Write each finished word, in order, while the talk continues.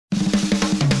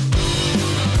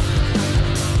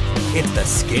It's the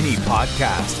Skinny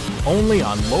Podcast, only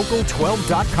on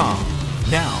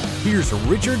Local12.com. Now, here's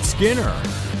Richard Skinner.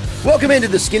 Welcome into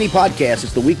the Skinny Podcast.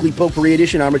 It's the weekly potpourri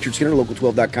edition. I'm Richard Skinner,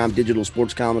 Local12.com digital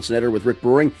sports columnist and editor with Rick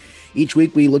Broering. Each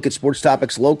week we look at sports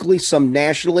topics locally, some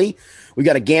nationally. We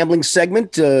got a gambling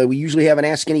segment. We usually have an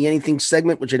Ask Skinny Anything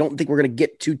segment, which I don't think we're going to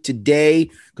get to today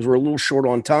because we're a little short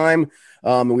on time.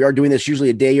 And we are doing this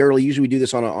usually a day early. Usually we do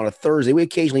this on a Thursday. We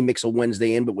occasionally mix a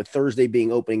Wednesday in, but with Thursday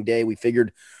being opening day, we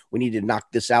figured we needed to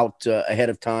knock this out ahead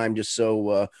of time just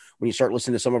so when you start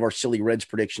listening to some of our silly Reds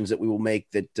predictions that we will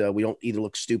make that we don't either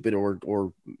look stupid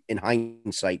or in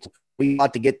hindsight. We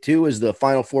got to get to is the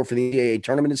Final Four for the NCAA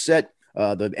tournament is set.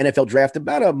 The NFL draft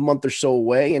about a month or so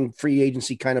away and free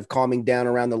agency kind of calming down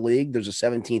around the league. There's a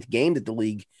 17th game that the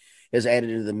league has added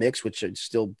into the mix, which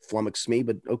still flummoxes me,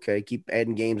 but okay, keep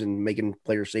adding games and making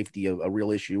player safety a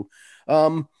real issue.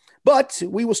 But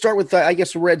we will start with, I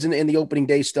guess, the Reds and the opening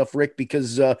day stuff, Rick,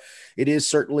 because it is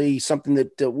certainly something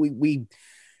that we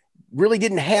really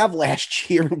didn't have last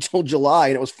year until July.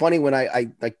 And it was funny when I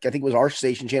think it was our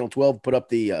station, Channel 12, put up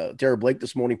the Tara Blake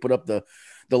this morning, put up the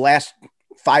last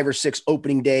 5 or 6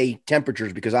 opening day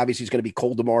temperatures, because obviously it's going to be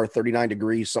cold tomorrow, 39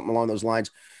 degrees, something along those lines.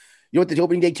 You know what the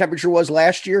opening day temperature was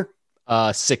last year?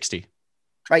 60.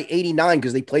 Try 89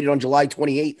 because they played it on July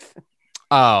 28th.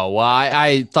 Oh, well,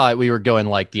 I thought we were going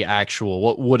like the actual,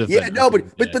 what would have been. Yeah, no,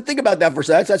 but think about that for a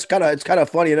second. It's kind of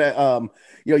funny.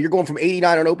 You're going from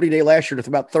 89 on opening day last year to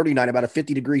about 39, about a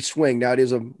 50-degree swing. Now, it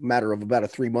is a matter of about a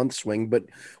 3-month swing, but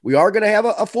we are going to have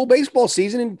a full baseball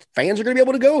season, and fans are going to be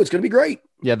able to go. It's going to be great.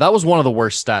 Yeah, that was one of the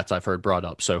worst stats I've heard brought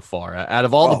up so far. Out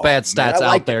of all the bad stats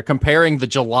out there, comparing the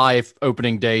July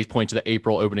opening day point to the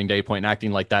April opening day point and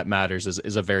acting like that matters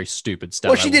is a very stupid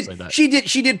stat. Well,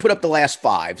 she did put up the last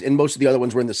 5, and most of the other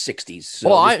ones were in the 60s.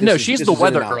 So she's the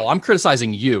weather girl. I'm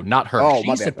criticizing you, not her. Oh,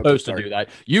 she's supposed to do that.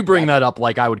 You bring that up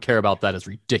like I would care about that is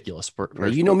ridiculous.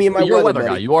 You know me and my weather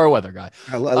guy. You are a weather guy.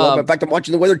 I love in fact, I'm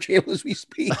watching the Weather Channel as we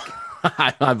speak.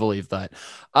 I believe that.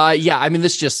 Yeah, I mean,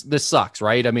 this sucks,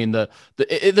 right? I mean, the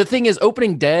thing is,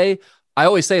 opening day, I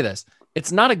always say this,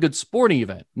 it's not a good sporting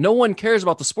event. No one cares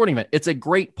about the sporting event. It's a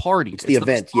great party. It's the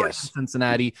event, yes. In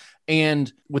Cincinnati.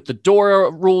 And with the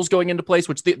DORA rules going into place,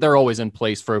 which they're always in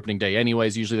place for opening day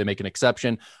anyways, usually they make an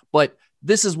exception. But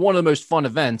this is one of the most fun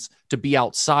events to be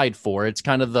outside for. It's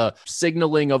kind of the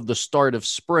signaling of the start of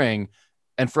spring.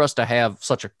 And for us to have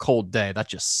such a cold day, that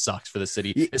just sucks for the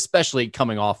city, especially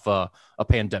coming off a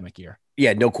pandemic year.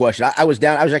 Yeah, no question. I was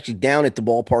actually down at the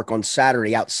ballpark on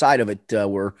Saturday outside of it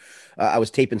where I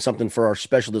was taping something for our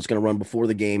special that's going to run before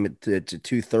the game at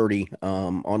 2:30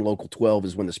 on Local 12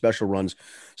 is when the special runs.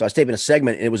 So I was taping a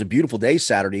segment, and it was a beautiful day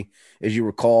Saturday, as you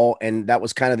recall. And that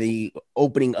was kind of the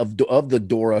opening of the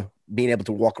DORA, being able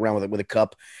to walk around with a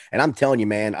cup. And I'm telling you,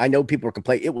 man, I know people are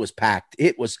complaining. It was packed.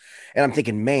 And I'm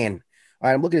thinking, man, all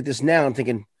right, I'm looking at this now. I'm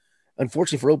thinking,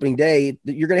 unfortunately for opening day,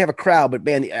 you're going to have a crowd, but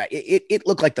man, it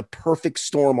looked like the perfect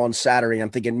storm on Saturday.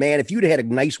 I'm thinking, man, if you'd had a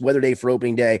nice weather day for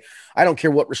opening day, I don't care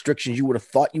what restrictions you would have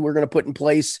thought you were going to put in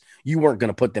place. You weren't going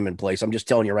to put them in place. I'm just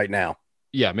telling you right now.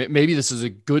 Yeah, maybe this is a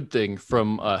good thing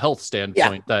from a health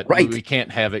standpoint that we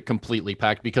can't have it completely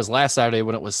packed, because last Saturday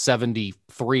when it was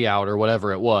 73 out or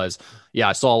whatever it was,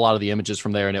 I saw a lot of the images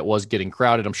from there and it was getting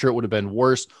crowded. I'm sure it would have been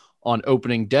worse on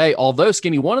opening day. Although,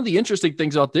 Skinny, one of the interesting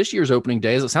things about this year's opening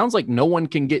day is it sounds like no one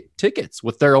can get tickets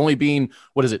with there only being,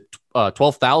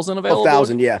 12,000 available?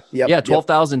 12,000, yeah. Yep, yeah,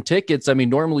 12,000 tickets. I mean,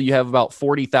 normally you have about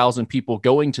 40,000 people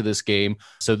going to this game.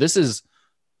 So this is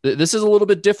a little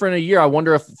bit different a year. I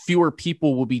wonder if fewer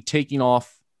people will be taking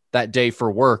off that day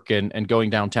for work and going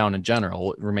downtown in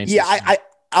general. It remains. Yeah,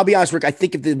 I'll be honest, Rick. I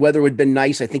think if the weather would have been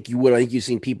nice, I think you would. I think you've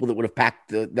seen people that would have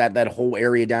packed that whole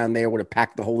area down there, would have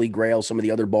packed the Holy Grail, some of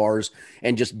the other bars,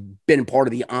 and just been part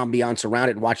of the ambiance around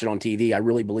it and watch it on TV. I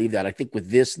really believe that. I think with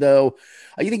this, though,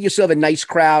 I think you still have a nice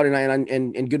crowd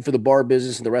and good for the bar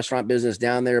business and the restaurant business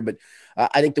down there. But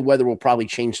I think the weather will probably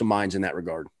change some minds in that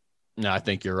regard. No, I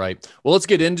think you're right. Well, let's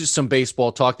get into some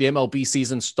baseball talk. The MLB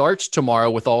season starts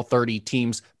tomorrow with all 30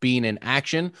 teams being in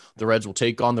action. The Reds will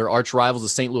take on their arch rivals, the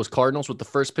St. Louis Cardinals, with the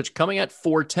first pitch coming at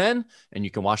 4:10, and you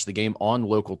can watch the game on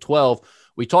Local 12.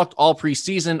 We talked all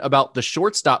preseason about the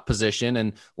shortstop position,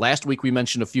 and last week we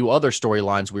mentioned a few other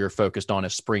storylines we were focused on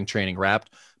as spring training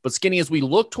wrapped. But Skinny, as we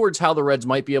look towards how the Reds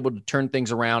might be able to turn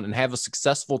things around and have a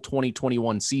successful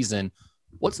 2021 season,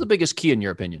 what's the biggest key in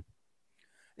your opinion?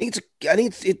 I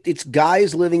think it's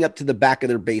guys living up to the back of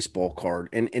their baseball card.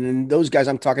 And in those guys,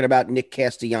 I'm talking about Nick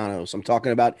Castellanos. I'm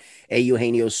talking about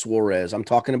Eugenio Suarez. I'm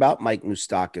talking about Mike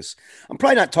Moustakas. I'm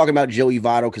probably not talking about Joey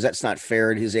Votto because that's not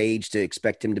fair at his age to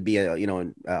expect him to be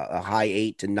a high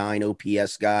 8 to 9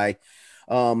 OPS guy.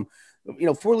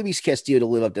 for Luis Castillo to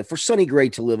live up to, for Sonny Gray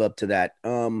to live up to that.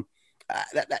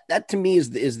 That to me is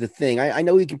the thing. I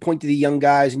know you can point to the young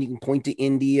guys and you can point to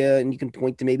India and you can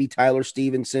point to maybe Tyler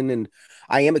Stevenson. And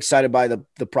I am excited by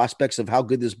the prospects of how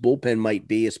good this bullpen might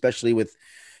be, especially with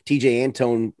TJ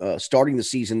Antone starting the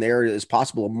season there as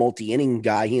possible, a multi-inning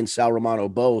guy, he and Sal Romano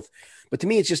both. But to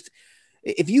me, it's just,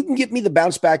 if you can get me the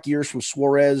bounce back years from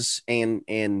Suarez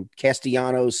and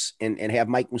Castellanos and have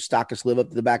Mike Moustakas live up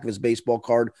to the back of his baseball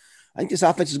card, I think this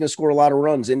offense is going to score a lot of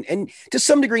runs. And to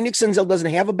some degree, Nick Senzel doesn't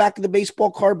have a back of the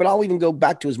baseball card, but I'll even go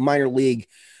back to his minor league.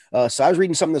 So I was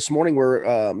reading something this morning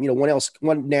where,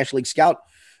 one National League scout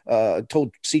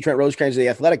told C. Trent Rosecrans of The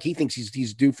Athletic, he thinks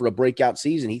he's due for a breakout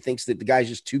season. He thinks that the guy's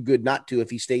just too good not to if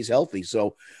he stays healthy.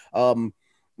 So,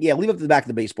 leave up to the back of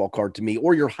the baseball card to me,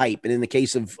 or your hype. And in the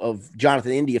case of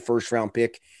Jonathan India, first-round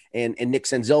pick, and Nick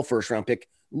Senzel, first-round pick,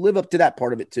 live up to that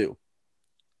part of it too.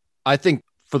 I think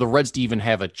for the Reds to even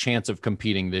have a chance of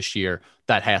competing this year,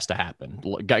 that has to happen.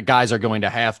 Guys are going to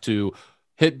have to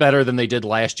hit better than they did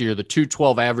last year. The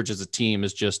 212 average as a team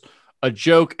is just a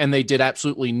joke, and they did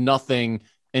absolutely nothing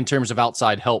in terms of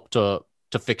outside help to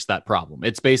fix that problem.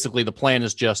 It's basically the plan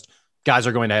is just guys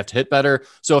are going to have to hit better.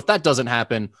 So if that doesn't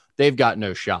happen, they've got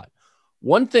no shot.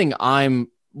 One thing I'm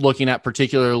looking at,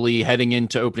 particularly heading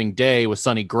into opening day with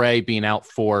Sonny Gray being out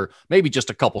for maybe just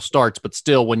a couple starts, but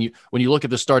still when you look at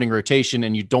the starting rotation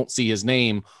and you don't see his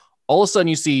name, all of a sudden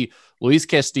you see Luis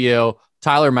Castillo,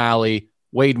 Tyler Mahle,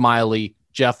 Wade Miley,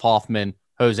 Jeff Hoffman,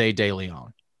 Jose De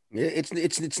Leon.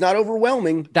 It's not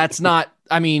overwhelming. That's not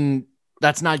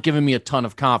giving me a ton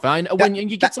of confidence. When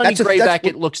you get Sonny Gray back,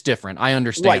 it looks different. I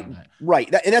understand that.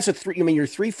 Right. And that's a 3. I mean, your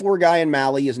 3-4 guy in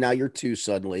Mahle is now your 2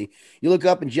 suddenly. You look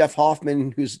up and Jeff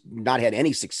Hoffman, who's not had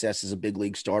any success as a big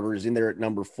league starter, is in there at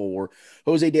number 4.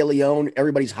 Jose De Leon,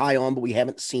 everybody's high on, but we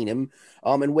haven't seen him.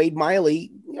 And Wade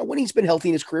Miley, when he's been healthy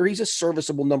in his career, he's a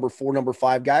serviceable number 4, number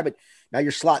 5 guy, but now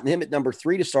you're slotting him at number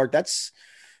 3 to start. That's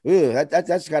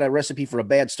got a recipe for a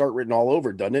bad start written all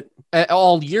over, doesn't it?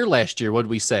 All year last year, what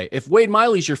did we say? If Wade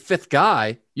Miley's your 5th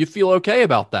guy, you feel okay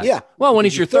about that. Yeah. Well, when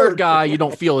he's your 3rd guy, you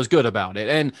don't feel as good about it.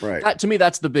 And right. That, to me,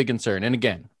 that's the big concern. And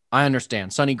again, I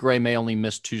understand Sonny Gray may only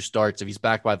miss 2 starts. If he's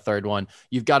back by the 3rd one,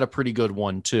 you've got a pretty good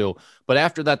one too. But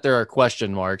after that, there are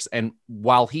question marks. And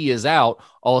while he is out,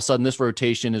 all of a sudden this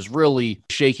rotation is really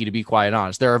shaky, to be quite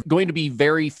honest. There are going to be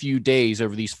very few days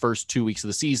over these first 2 weeks of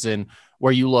the season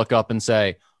where you look up and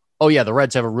say, oh yeah, the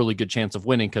Reds have a really good chance of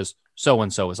winning because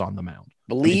so-and-so is on the mound.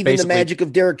 Believe in the magic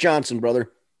of Derek Johnson,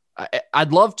 brother.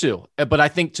 I'd love to, but I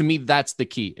think to me, that's the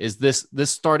key is this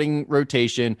starting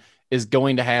rotation is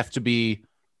going to have to be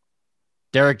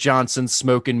Derek Johnson,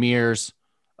 smoke and mirrors.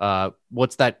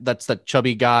 What's that? That's that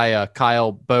chubby guy,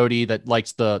 Kyle Bodie, that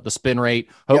likes the spin rate.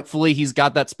 Hopefully he's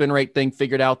got that spin rate thing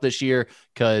figured out this year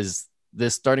because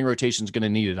this starting rotation is going to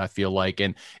need it, I feel like.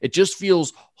 And it just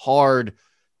feels hard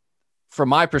from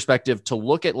my perspective to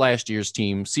look at last year's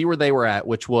team, see where they were at,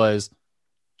 which was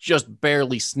just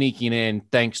barely sneaking in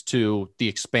thanks to the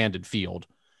expanded field,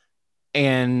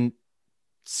 and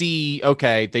see,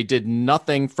 okay, they did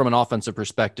nothing from an offensive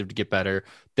perspective to get better.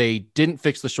 They didn't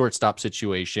fix the shortstop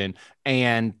situation,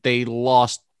 and they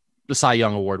lost the Cy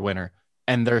Young Award winner,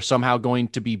 and they're somehow going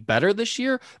to be better this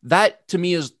year. That to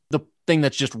me is the thing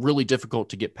that's just really difficult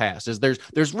to get past. Is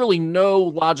there's really no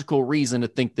logical reason to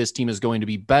think this team is going to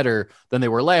be better than they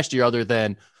were last year, other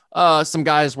than some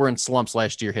guys were in slumps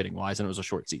last year hitting wise, and it was a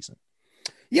short season.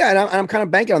 Yeah, and I'm kind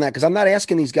of banking on that because I'm not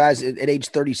asking these guys at age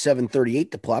 37,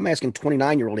 38 to play. I'm asking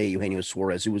 29-year-old Eugenio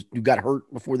Suarez, who got hurt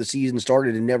before the season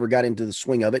started and never got into the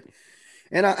swing of it.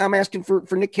 And I'm asking for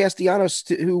Nick Castellanos,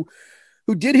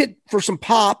 who did hit for some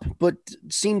pop, but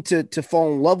seemed to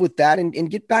fall in love with that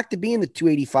and get back to being the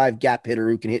 285 gap hitter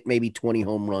who can hit maybe 20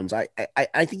 home runs. I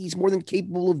think he's more than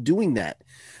capable of doing that.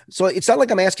 So it's not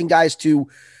like I'm asking guys to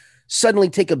suddenly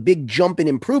take a big jump in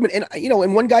improvement. And,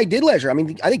 and one guy did last year. I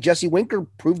mean, I think Jesse Winker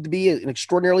proved to be an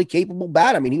extraordinarily capable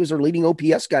bat. I mean, he was our leading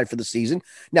OPS guy for the season.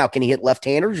 Now, can he hit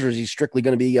left-handers, or is he strictly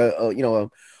going to be a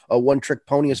one-trick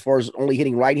pony as far as only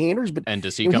hitting right-handers? And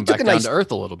does he come back down to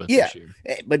earth a little bit this year?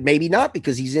 But maybe not,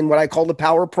 because he's in what I call the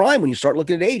power prime. When you start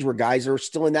looking at age where guys are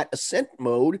still in that ascent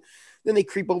mode, then they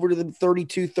creep over to the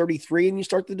 32, 33, and you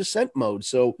start the descent mode.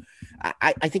 So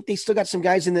I think they still got some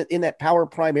guys in that power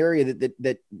prime area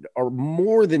that are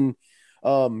more than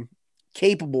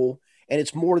capable, and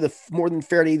it's more than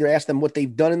fair to either ask them what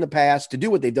they've done in the past, to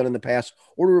do what they've done in the past,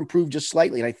 or to improve just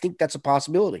slightly. And I think that's a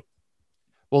possibility.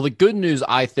 Well, the good news,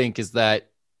 I think, is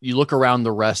that you look around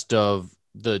the rest of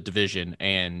the division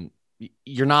and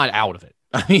you're not out of it.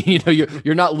 I mean,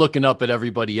 you're not looking up at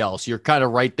everybody else. You're kind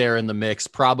of right there in the mix,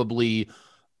 probably,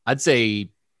 I'd say,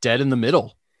 dead in the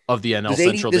middle of the NL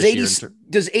Central this year.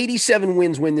 Does 87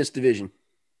 wins win this division?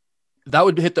 That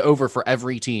would hit the over for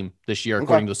every team this year,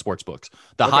 according to the sports books.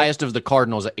 The highest of the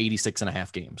Cardinals at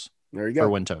 86.5 games. There you go. For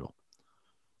win total.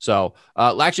 So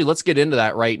actually, let's get into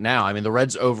that right now. I mean, the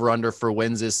Reds over-under for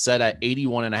wins is set at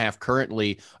 81.5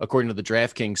 currently, according to the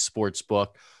DraftKings sports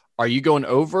book. Are you going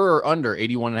over or under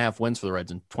 81.5 wins for the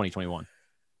Reds in 2021? I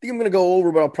think I'm going to go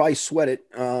over, but I'll probably sweat it.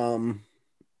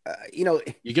 You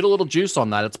get a little juice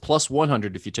on that. It's plus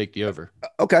 100 if you take the over.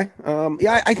 Okay.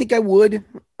 I think I would.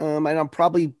 And I'm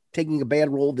probably taking a bad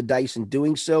roll of the dice in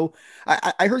doing so.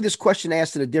 I heard this question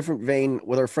asked in a different vein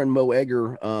with our friend Mo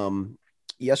Egger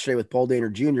yesterday with Paul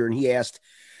Daner Jr. And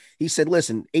he said,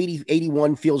 listen,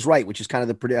 81 feels right, which is kind of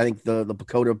I think the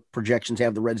Pacoda projections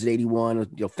have the Reds at 81.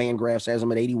 Fangraphs has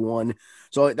them at 81.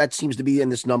 So that seems to be in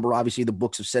this number. Obviously, the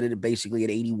books have set it basically at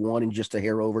 81 and just a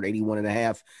hair over at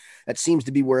 81.5. That seems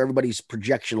to be where everybody's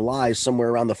projection lies, somewhere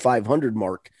around the 500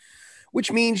 mark,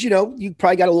 which means, you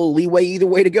probably got a little leeway either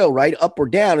way to go, right? Up or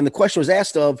down. And the question was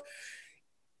asked of,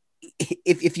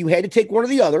 if you had to take one or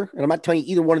the other, and I'm not telling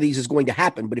you either one of these is going to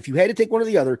happen, but if you had to take one or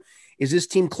the other, is this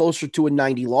team closer to a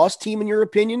 90 loss team in your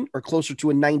opinion, or closer to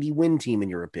a 90 win team in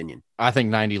your opinion? I think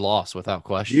 90 loss without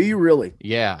question. Do you really?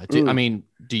 Yeah. I mean,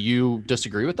 do you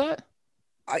disagree with that?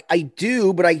 I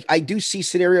do, but I do see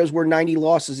scenarios where 90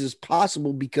 losses is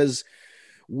possible because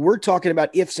we're talking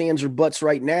about ifs, ands, or buts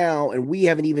right now, and we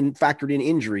haven't even factored in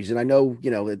injuries. And I know,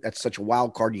 that's such a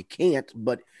wild card you can't,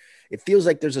 but it feels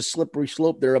like there's a slippery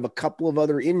slope there of a couple of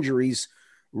other injuries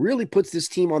really puts this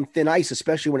team on thin ice,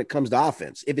 especially when it comes to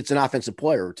offense, if it's an offensive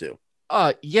player or two.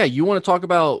 Yeah, you want to talk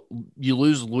about you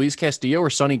lose Luis Castillo or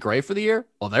Sonny Gray for the year?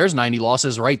 Well, there's 90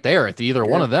 losses right there if either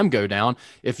one of them go down.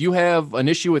 If you have an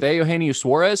issue with Eugenio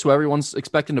Suarez, who everyone's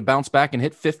expecting to bounce back and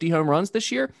hit 50 home runs this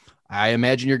year, I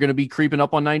imagine you're going to be creeping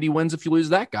up on 90 wins if you lose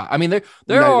that guy. I mean,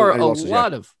 there are a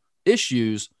lot of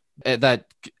issues that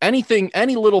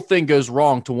any little thing goes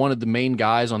wrong to one of the main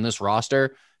guys on this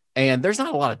roster, and there's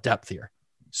not a lot of depth here.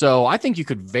 So I think you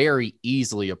could very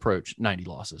easily approach 90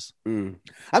 losses. I'm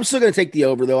still going to take the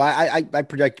over, though. I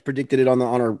predicted it on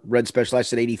our Red Special. I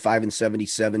said 85 and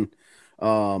 77,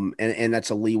 and that's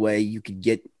a leeway. You could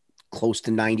get close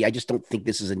to 90. I just don't think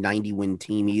this is a 90-win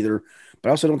team either, but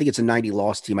I also don't think it's a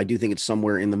 90-loss team. I do think it's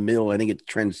somewhere in the middle. I think it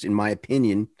trends, in my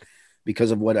opinion,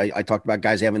 because of what I talked about,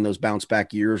 guys having those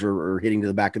bounce-back years or hitting to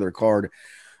the back of their card.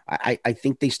 I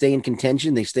think they stay in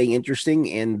contention, they stay interesting,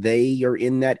 and they are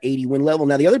in that 80-win level.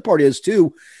 Now, the other part is,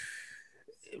 too,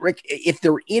 Rick, if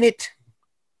they're in it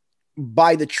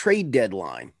by the trade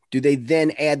deadline, do they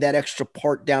then add that extra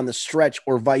part down the stretch,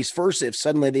 or vice versa? If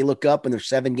suddenly they look up and they're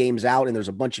 7 games out and there's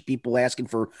a bunch of people asking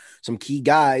for some key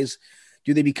guys,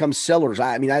 do they become sellers?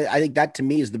 I mean, I think that, to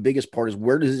me, is the biggest part, is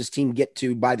where does this team get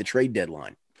to by the trade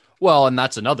deadline? Well, and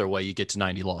that's another way you get to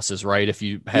 90 losses, right? If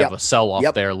you have a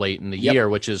sell-off there late in the year,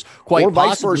 which is quite or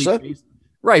vice possibly versa.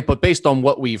 Right, but based on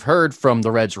what we've heard from the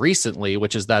Reds recently,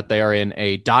 which is that they are in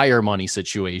a dire money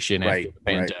situation after the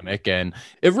pandemic, and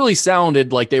it really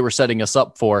sounded like they were setting us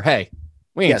up for, hey,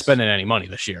 we ain't spending any money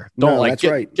this year. Don't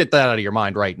get that out of your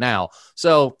mind right now.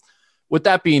 So with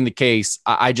that being the case,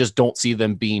 I just don't see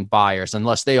them being buyers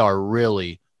unless they are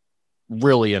really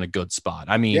in a good spot.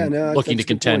 I mean, looking to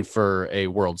contend for a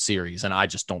World Series, and I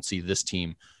just don't see this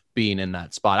team being in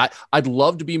that spot. I'd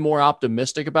love to be more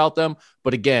optimistic about them,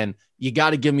 but again, you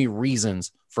got to give me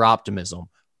reasons for optimism.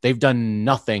 They've done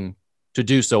nothing to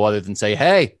do so other than say,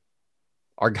 hey,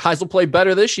 our guys will play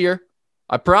better this year.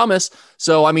 I promise.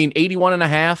 So, I mean,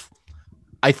 81.5,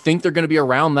 I think they're going to be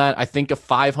around that. I think a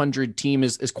 500 team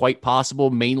is quite possible,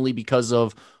 mainly because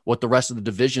of what the rest of the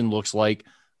division looks like.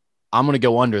 I'm going to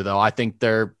go under, though. I think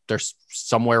they're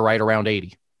somewhere right around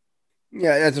 80.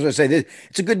 Yeah, that's what I say.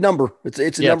 It's a good number. It's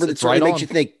a number that sort of makes you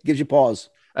think, gives you pause.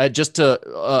 Just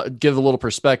to give a little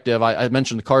perspective, I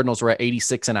mentioned the Cardinals were at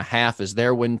 86.5 is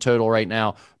their win total right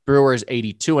now. Brewers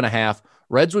 82.5.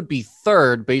 Reds would be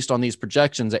third based on these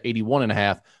projections at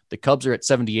 81.5. The Cubs are at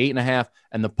 78.5,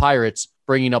 and the Pirates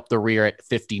bringing up the rear at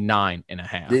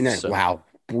 59.5. So. Wow,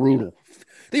 brutal.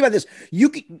 Think about this.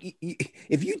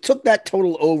 If you took that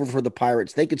total over for the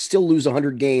Pirates, they could still lose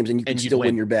 100 games and you could still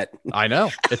win your bet. I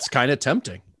know. It's kind of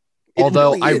tempting.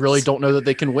 Although I really don't know that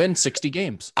they can win 60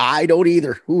 games. I don't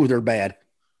either. Ooh, they're bad.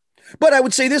 But I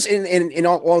would say this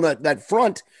on that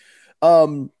front,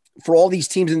 for all these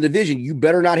teams in the division, you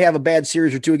better not have a bad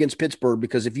series or two against Pittsburgh,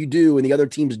 because if you do and the other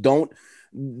teams don't,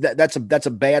 that's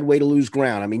a bad way to lose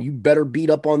ground. I mean, you better beat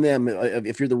up on them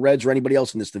if you're the Reds or anybody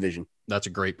else in this division. That's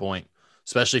a great point.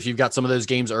 Especially if you've got some of those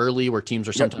games early where teams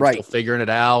are sometimes still figuring it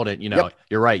out. And,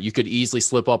 you're right. You could easily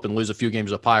slip up and lose a few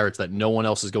games of Pirates that no one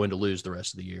else is going to lose the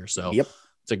rest of the year. So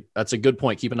That's a good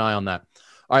point. Keep an eye on that.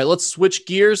 All right, let's switch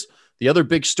gears. The other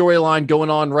big storyline going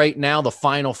on right now, the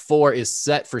Final Four is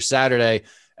set for Saturday,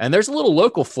 and there's a little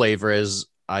local flavor, as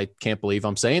I can't believe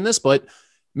I'm saying this, but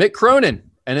Mick Cronin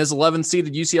and his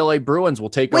 11th-seeded UCLA Bruins will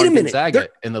take on Gonzaga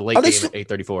in the late game at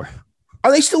 8:34.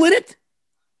 Are they still in it?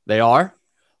 They are.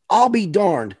 I'll be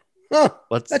darned. Huh.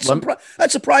 That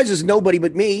surprises nobody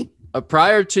but me.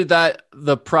 Prior to that,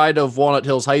 the pride of Walnut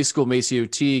Hills High School, Maceo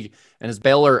Teague, and his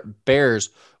Baylor Bears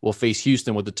will face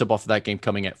Houston, with the tip-off of that game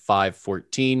coming at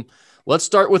 5:14. Let's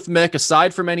start with Mick.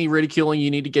 Aside from any ridiculing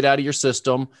you need to get out of your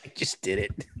system, I just did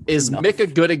it. Is Mick a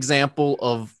good example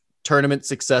of tournament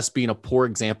success being a poor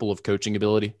example of coaching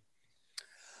ability?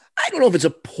 I don't know if it's a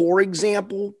poor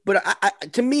example, but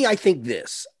to me, I think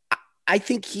this. I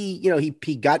think he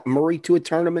got Murray to a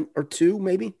tournament or two,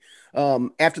 maybe,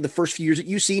 after the first few years at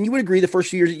UC. And you would agree the first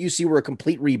few years at UC were a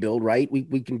complete rebuild, right?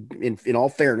 We can, in all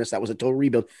fairness, that was a total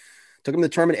rebuild. Took them to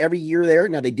the tournament every year there.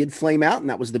 Now, they did flame out, and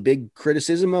that was the big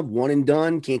criticism of one and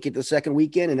done, can't get to the second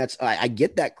weekend. And I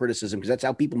get that criticism because that's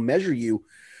how people measure you.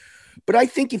 But I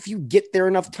think if you get there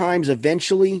enough times,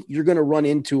 eventually you're going to run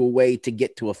into a way to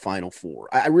get to a Final Four.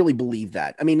 I really believe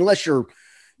that. I mean, unless you're,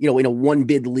 in a one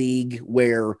bid league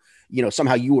where,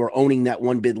 somehow you are owning that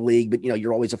one bid league, but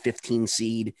you're always a 15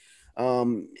 seed.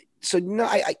 So no,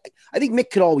 I think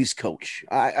Mick could always coach.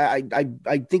 I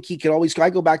think he could always. I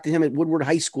go back to him at Woodward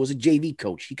High School as a JV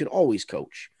coach. He could always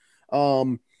coach.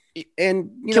 And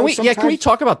can we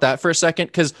talk about that for a second?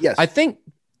 Because yes. I think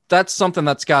that's something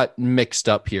that's got mixed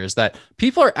up here. Is that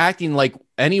people are acting like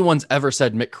anyone's ever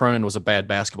said Mick Cronin was a bad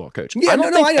basketball coach. Yeah, I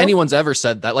don't think anyone's ever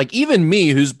said that. Like, even me,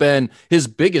 who's been his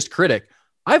biggest critic,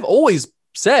 I've always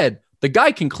said the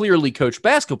guy can clearly coach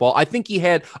basketball. I think he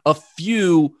had a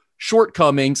few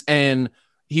shortcomings, and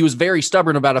he was very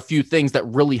stubborn about a few things that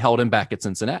really held him back at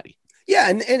Cincinnati. Yeah,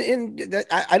 and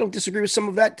I don't disagree with some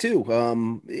of that too.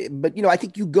 But I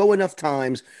think you go enough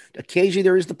times. Occasionally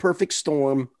there is the perfect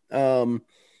storm, and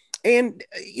I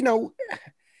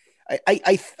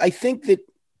think that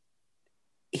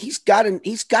he's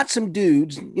got some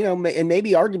dudes, and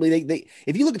maybe arguably they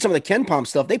if you look at some of the Ken Pom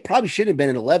stuff, they probably should have been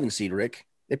an 11 seed, Rick.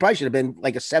 They probably should have been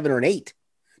like a 7 or an 8.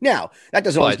 Now, that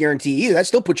doesn't always guarantee either. That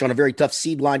still puts you on a very tough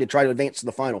seed line to try to advance to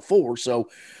the Final Four. So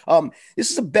this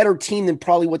is a better team than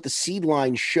probably what the seed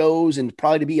line shows, and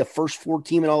probably to be a first 4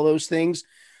 team and all those things.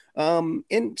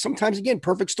 And sometimes, again,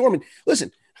 perfect storm. And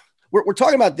listen, we're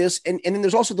talking about this, and then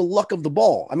there's also the luck of the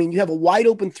ball. I mean, you have a wide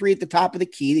open 3 at the top of the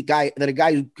key, a guy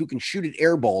who can shoot it,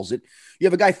 airballs it. You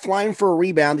have a guy flying for a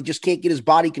rebound that just can't get his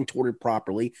body contorted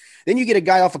properly. Then you get a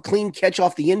guy off a clean catch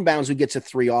off the inbounds who gets a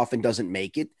 3 off and doesn't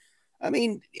make it. I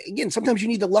mean, again, sometimes you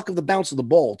need the luck of the bounce of the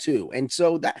ball too. And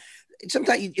so that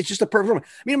sometimes it's just a perfect.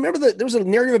 I mean, remember there was a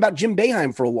narrative about Jim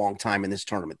Boeheim for a long time in this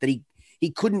tournament that he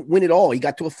couldn't win it all. He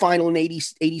got to a final in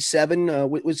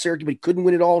 87 with Syracuse, but he couldn't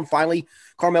win it all. And finally,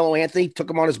 Carmelo Anthony took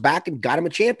him on his back and got him a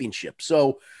championship.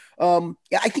 So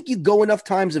I think you go enough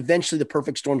times, eventually the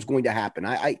perfect storm is going to happen.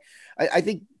 I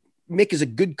think Mick is a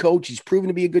good coach. He's proven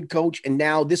to be a good coach. And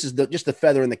now this is just the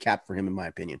feather in the cap for him, in my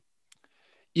opinion.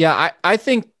 Yeah, I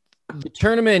think the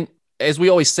tournament, as we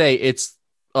always say, it's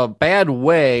a bad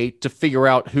way to figure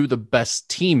out who the best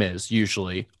team is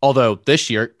usually. Although this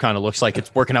year it kind of looks like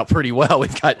it's working out pretty well.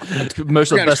 We've got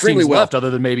most of the best teams left other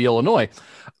than maybe Illinois.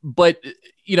 But,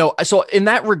 so in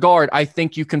that regard, I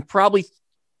think you can probably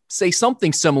say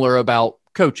something similar about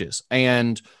coaches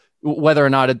and whether or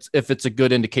not if it's a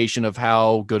good indication of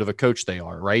how good of a coach they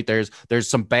are, right? There's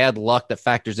some bad luck that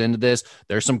factors into this.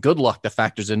 There's some good luck that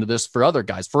factors into this for other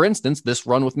guys. For instance, this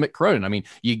run with Mick Cronin. I mean,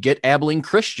 you get Abilene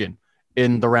Christian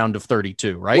in the round of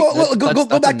 32, right? Well, go back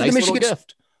to nice the Michigan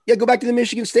gift. Yeah, go back to the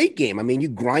Michigan State game. I mean, you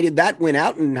grinded that win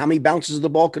out, and how many bounces of the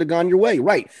ball could have gone your way,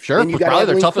 right? Sure, you got probably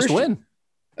their toughest Christian.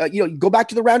 win. Go back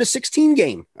to the round of 16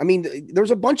 game. I mean,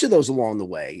 there's a bunch of those along the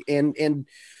way, and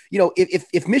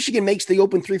if Michigan makes the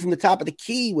open 3 from the top of the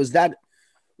key, was that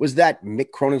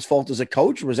Mick Cronin's fault as a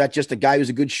coach? Or was that just a guy who's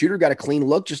a good shooter, got a clean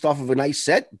look just off of a nice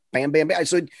set? Bam, bam, bam.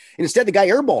 So instead, the guy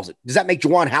airballs it. Does that make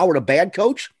Juwan Howard a bad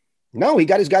coach? No, he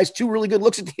got his guys 2 really good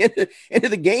looks at the end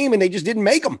of the game, and they just didn't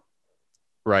make them.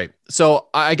 Right. So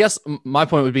I guess my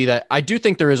point would be that I do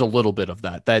think there is a little bit of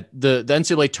that the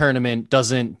NCAA tournament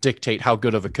doesn't dictate how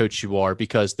good of a coach you are,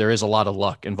 because there is a lot of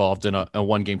luck involved in a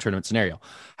one-game tournament scenario.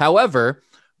 However,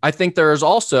 I think there is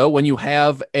also, when you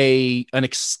have an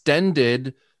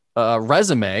extended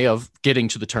resume of getting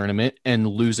to the tournament and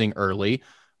losing early,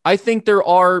 I think there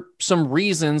are some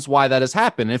reasons why that has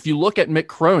happened. If you look at Mick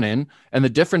Cronin and the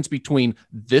difference between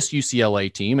this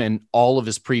UCLA team and all of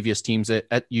his previous teams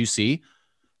at UC,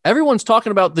 Everyone's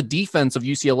talking about the defense of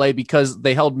UCLA because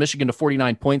they held Michigan to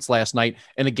 49 points last night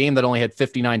in a game that only had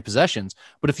 59 possessions.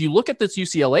 But if you look at this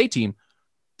UCLA team,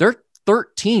 they're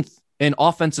 13th in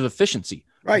offensive efficiency.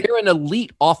 Right. They're an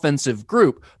elite offensive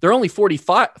group. They're only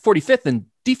 45th in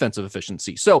defensive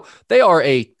efficiency. So they are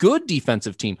a good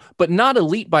defensive team, but not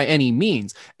elite by any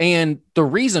means. And the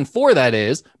reason for that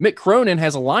is Mick Cronin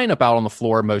has a lineup out on the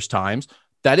floor most times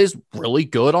that is really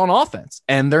good on offense.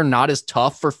 And they're not as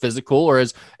tough or physical or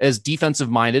as defensive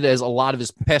minded as a lot of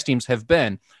his past teams have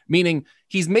been, meaning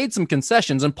he's made some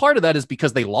concessions. And part of that is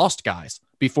because they lost guys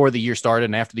before the year started.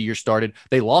 And after the year started,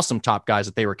 they lost some top guys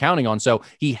that they were counting on. So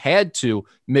he had to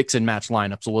mix and match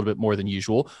lineups a little bit more than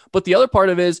usual. But the other part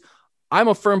of it is I'm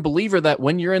a firm believer that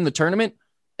when you're in the tournament,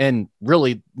 and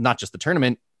really not just the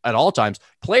tournament at all times,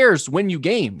 players win you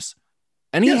games.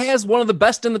 And he has one of the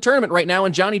best in the tournament right now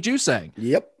in Johnny Juzang.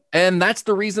 Yep. And that's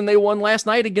the reason they won last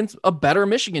night against a better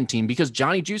Michigan team, because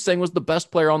Johnny Juzang was the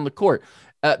best player on the court.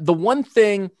 The one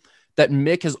thing that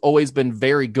Mick has always been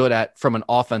very good at from an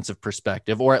offensive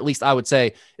perspective, or at least I would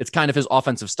say it's kind of his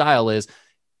offensive style, is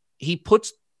he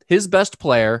puts his best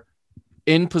player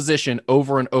in position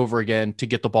over and over again to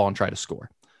get the ball and try to score.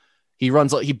 He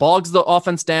bogs the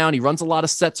offense down. He runs a lot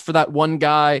of sets for that one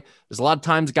guy. There's a lot of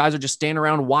times guys are just standing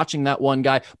around watching that one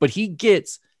guy, but he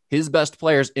gets his best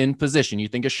players in position. You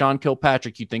think of Sean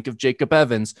Kilpatrick, you think of Jacob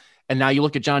Evans, and now you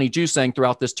look at Johnny Juzang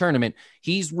throughout this tournament.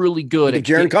 He's really good at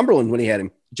Jaron Cumberland when he had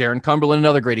him. Jaron Cumberland,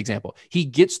 another great example. He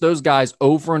gets those guys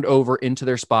over and over into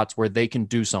their spots where they can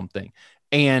do something.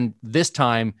 And this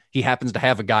time he happens to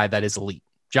have a guy that is elite.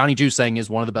 Johnny Juzang is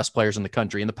one of the best players in the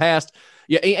country. In the past,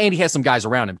 yeah, and he has some guys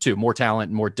around him too, more talent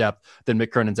and more depth than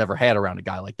Mick Cronin's ever had around a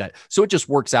guy like that. So it just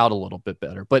works out a little bit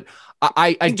better. But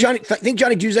I think Johnny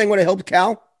Juzang would have helped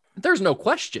Cal. There's no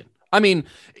question. I mean,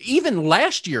 even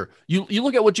last year, you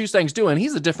look at what Juzang's doing.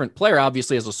 He's a different player,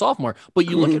 obviously, as a sophomore. But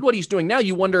you look at what he's doing now,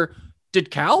 you wonder, did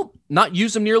Cal not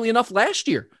use him nearly enough last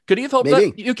year? Could he have helped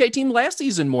that UK team last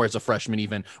season more as a freshman,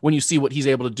 even when you see what he's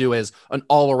able to do as an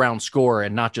all-around scorer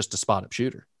and not just a spot-up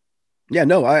shooter? Yeah,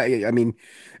 no, I mean,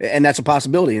 and that's a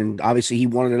possibility. And obviously he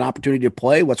wanted an opportunity to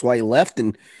play. That's why he left.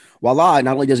 And voila,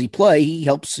 not only does he play, he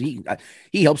helps lead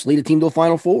a team to a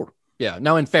Final Four. Yeah.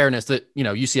 Now, in fairness, that,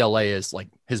 UCLA is like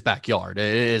his backyard.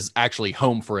 It is actually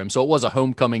home for him. So it was a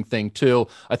homecoming thing too.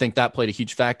 I think that played a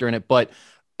huge factor in it. But,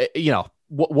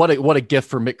 what a gift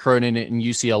for Mick Cronin and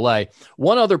UCLA.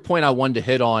 One other point I wanted to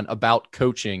hit on about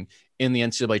coaching in the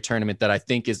NCAA tournament that I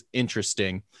think is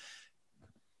interesting.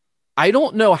 I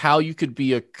don't know how you could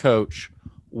be a coach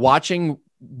watching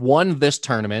this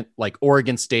tournament, like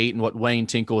Oregon State and what Wayne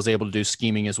Tinkle was able to do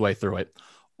scheming his way through it,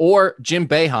 or Jim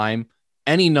Boeheim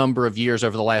any number of years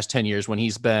over the last 10 years when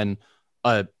he's been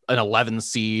an 11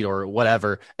 seed or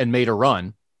whatever and made a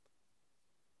run,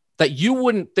 that you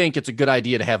wouldn't think it's a good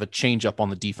idea to have a change up on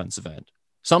the defensive end,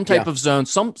 some type of zone,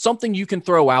 something you can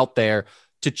throw out there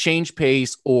to change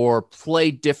pace or play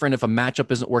different if a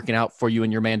matchup isn't working out for you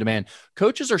in your man-to-man.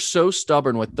 Coaches are so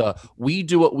stubborn with we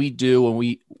do what we do and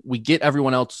we get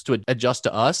everyone else to adjust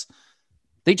to us.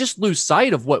 They just lose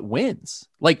sight of what wins.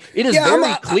 Like, it is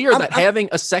very clear that having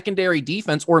a secondary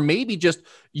defense, or maybe just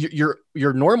your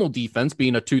normal defense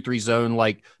being a 2-3 zone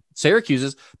like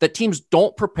Syracuse's, that teams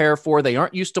don't prepare for. They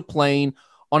aren't used to playing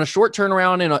on a short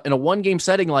turnaround in a one-game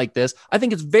setting like this. I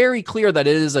think it's very clear that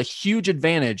it is a huge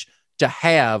advantage to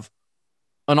have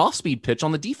an off-speed pitch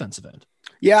on the defensive end.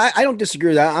 Yeah, I don't disagree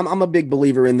with that. I'm a big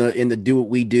believer in the do what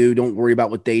we do. Don't worry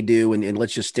about what they do, and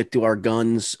let's just stick to our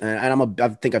guns. And I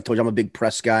think I've told you I'm a big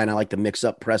press guy, and I like to mix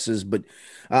up presses. But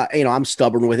I'm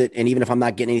stubborn with it, and even if I'm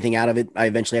not getting anything out of it, I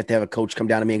eventually have to have a coach come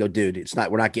down to me and go, "Dude,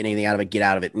 we're not getting anything out of it. Get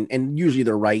out of it." And usually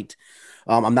they're right.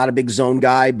 I'm not a big zone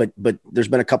guy, but there's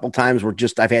been a couple times where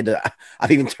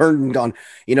I've even turned and gone,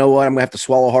 you know what, I'm gonna have to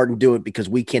swallow hard and do it because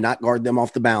we cannot guard them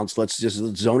off the bounce. Let's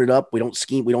zone it up. We don't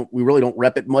scheme. We really don't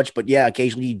rep it much, but yeah,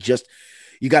 occasionally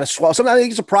you got to swallow. Sometimes I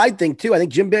think it's a pride thing too. I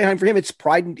think Jim Boeheim, for him, it's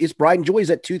pride and joy is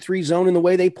that 2-3 zone in the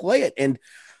way they play it. And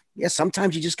yeah,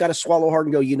 sometimes you just got to swallow hard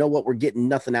and go, you know what, we're getting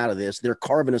nothing out of this. They're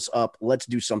carving us up. Let's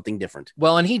do something different.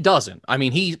 Well, and he doesn't. I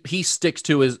mean, he sticks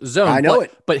to his zone. I know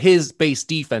but his base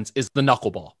defense is the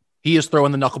knuckleball. He is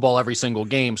throwing the knuckleball every single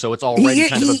game, so it's already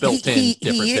kind of a built-in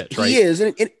different pitch, right? He is,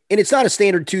 and it's not a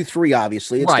standard 2-3,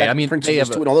 obviously. It's right. got I mean, principles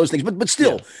to it, all those things. But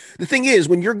still, the thing is,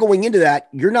 when you're going into that,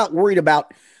 you're not worried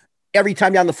about every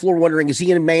time down the floor wondering, is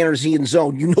he in man or is he in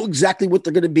zone? You know exactly what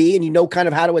they're going to be, and you know kind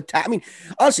of how to attack. I mean,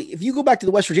 honestly, if you go back to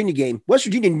the West Virginia game, West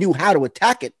Virginia knew how to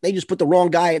attack it. They just put the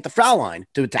wrong guy at the foul line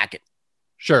to attack it.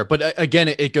 Sure. But again,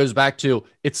 it goes back to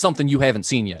it's something you haven't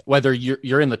seen yet. Whether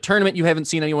you're in the tournament, you haven't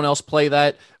seen anyone else play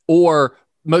that, or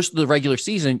most of the regular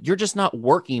season, you're just not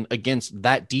working against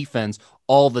that defense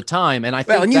all the time. And I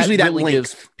think and usually that really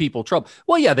gives people trouble.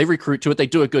 Well, yeah, they recruit to it. They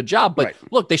do a good job. But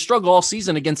look, they struggle all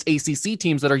season against ACC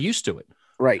teams that are used to it.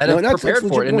 Right. That have prepared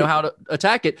for it and know how to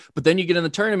attack it. But then you get in the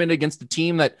tournament against a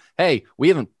team that, hey, we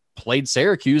haven't played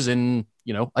Syracuse in,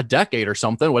 a decade or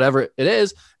something, whatever it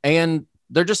is. And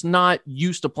they're just not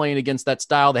used to playing against that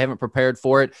style. They haven't prepared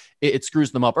for it. It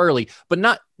screws them up early,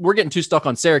 but we're getting too stuck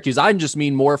on Syracuse. I just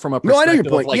mean more from a perspective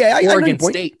of like Oregon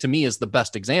State to me is the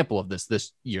best example of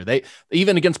this year. They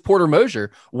even against Porter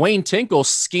Mosier, Wayne Tinkle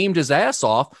schemed his ass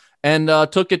off and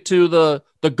took it to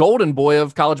the golden boy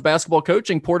of college basketball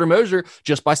coaching, Porter Mosier,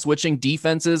 just by switching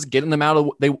defenses, getting them out of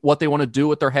what they want to do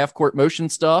with their half court motion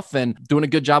stuff and doing a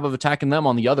good job of attacking them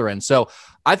on the other end. So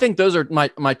I think those are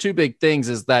my two big things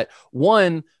is that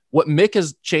one, what Mick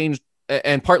has changed,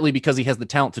 and partly because he has the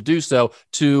talent to do so,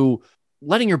 to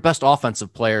letting your best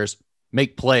offensive players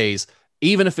make plays,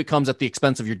 even if it comes at the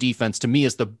expense of your defense, to me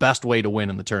is the best way to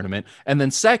win in the tournament. And then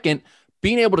second,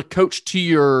 being able to coach to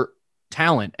your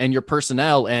talent and your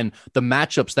personnel and the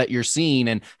matchups that you're seeing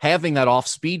and having that off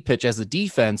speed pitch as a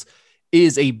defense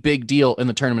is a big deal in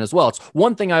the tournament as well. It's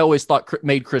one thing I always thought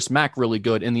made Chris Mack really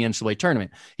good in the NCAA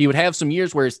tournament. He would have some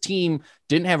years where his team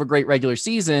didn't have a great regular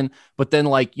season, but then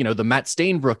the Matt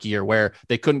Stainbrook year where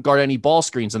they couldn't guard any ball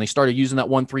screens and they started using that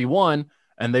 1-3-1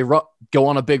 and they go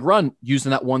on a big run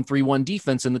using that 1-3-1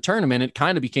 defense in the tournament. It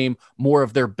kind of became more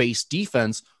of their base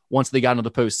defense once they got into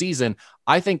the postseason.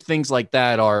 I think things like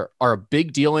that are a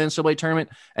big deal in the NCAA tournament.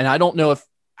 And I don't know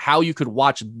how you could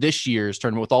watch this year's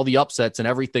tournament with all the upsets and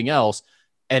everything else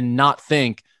and not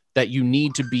think that you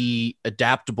need to be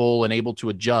adaptable and able to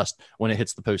adjust when it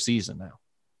hits the postseason now.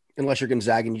 Unless you're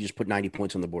Gonzaga and you just put 90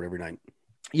 points on the board every night.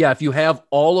 Yeah, if you have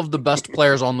all of the best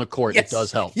players on the court, Yes. It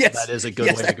does help. Yes. That is a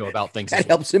good way to go about things. That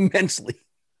helps immensely.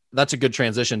 That's a good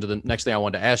transition to the next thing I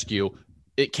wanted to ask you.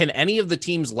 Can any of the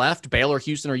teams left, Baylor,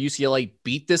 Houston, or UCLA,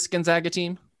 beat this Gonzaga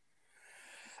team?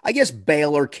 I guess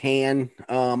Baylor can.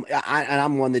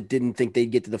 I'm one that didn't think they'd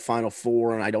get to the Final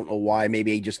Four, and I don't know why.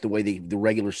 Maybe just the way the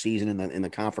regular season and the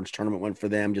conference tournament went for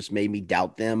them just made me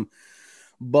doubt them.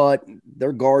 But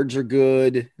their guards are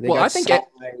good. I think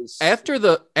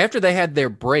after they had their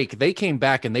break, they came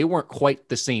back and they weren't quite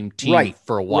the same team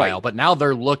for a while. Right. But now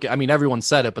they're looking. I mean, everyone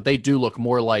said it, but they do look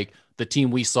more like the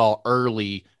team we saw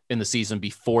early in the season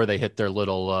before they hit their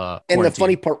little and the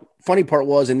funny part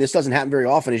was, and this doesn't happen very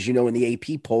often, as you know, in the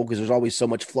AP poll, because there's always so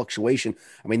much fluctuation.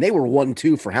 I mean, they were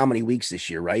 1-2 for how many weeks this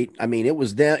year, right? I mean, it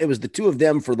was the two of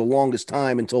them for the longest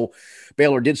time until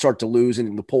Baylor did start to lose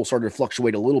and the poll started to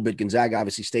fluctuate a little bit. Gonzaga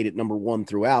obviously stayed at number one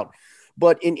throughout,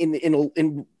 but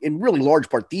in really large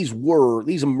part, these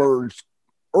emerged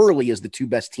early as the two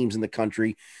best teams in the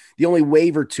country. The only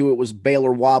waiver to it was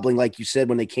Baylor wobbling, like you said,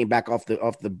 when they came back off the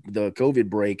COVID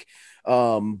break.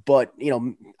 But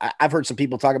I've heard some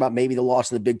people talk about maybe the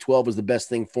loss in the Big 12 was the best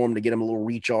thing for them to get them a little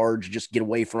recharge, just get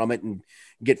away from it and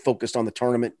get focused on the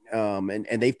tournament.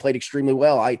 And they've played extremely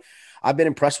well. I've been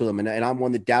impressed with them, and I'm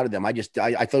one that doubted them. I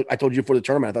told you before the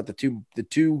tournament, I thought the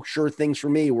two sure things for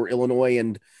me were Illinois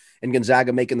and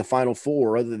Gonzaga making the Final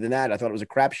Four. Other than that, I thought it was a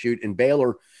crapshoot. And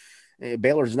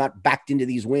Baylor's not backed into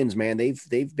these wins, man.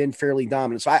 They've been fairly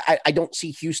dominant. So I don't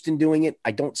see Houston doing it.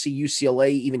 I don't see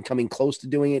UCLA even coming close to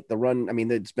doing it. The run, I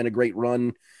mean, it's been a great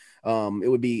run. It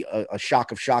would be a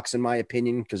shock of shocks, in my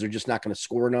opinion, because they're just not going to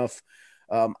score enough.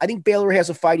 I think Baylor has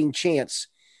a fighting chance.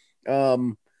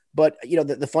 But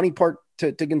the funny part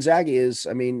to Gonzaga is,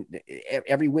 I mean,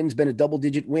 every win's been a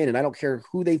double-digit win, and I don't care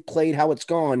who they've played, how it's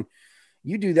gone.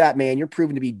 You do that, man, you're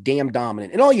proven to be damn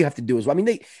dominant. And all you have to do is, I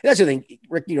mean, that's the thing,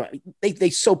 Rick,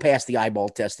 they so pass the eyeball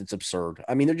test. It's absurd.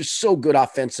 I mean, they're just so good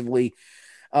offensively.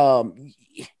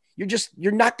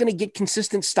 You're not going to get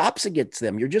consistent stops against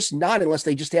them. You're just not, unless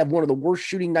they just have one of the worst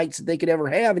shooting nights that they could ever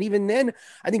have. And even then,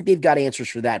 I think they've got answers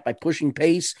for that by pushing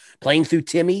pace, playing through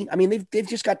Timmy. I mean, they've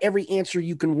just got every answer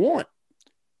you can want.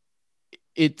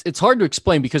 It's hard to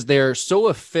explain because they're so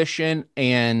efficient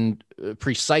and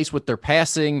precise with their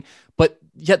passing, but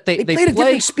yet they play at a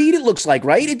different speed. It looks like,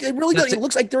 right? It really does. It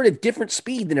looks like they're at a different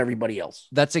speed than everybody else.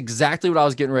 That's exactly what I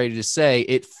was getting ready to say.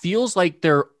 It feels like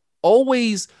they're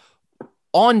always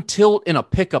on tilt in a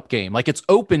pickup game, like it's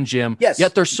open gym. Yes.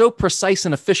 Yet they're so precise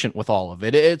and efficient with all of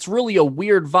it. It's really a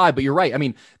weird vibe. But you're right. I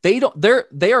mean, they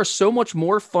are so much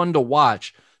more fun to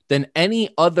watch than any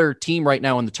other team right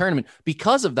now in the tournament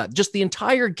because of that. Just the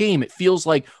entire game, it feels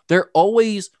like they're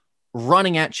always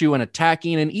running at you and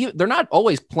attacking, and they're not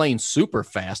always playing super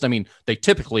fast. I mean, they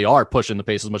typically are pushing the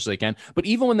pace as much as they can, but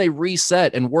even when they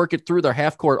reset and work it through their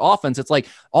half-court offense, it's like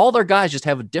all their guys just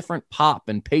have a different pop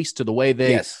and pace to the way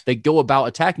they go about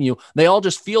attacking you. They all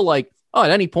just feel like oh,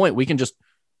 at any point we can just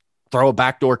throw a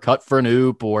backdoor cut for an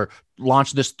oop or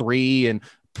launch this three and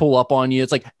pull up on you.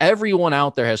 It's like everyone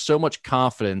out there has so much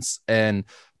confidence and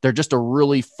they're just a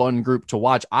really fun group to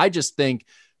watch. I just think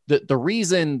that the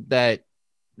reason that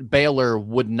Baylor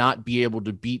would not be able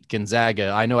to beat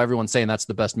Gonzaga, I know everyone's saying that's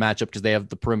the best matchup because they have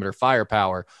the perimeter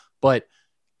firepower, but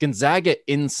Gonzaga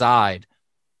inside,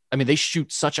 I mean, they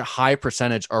shoot such a high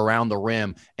percentage around the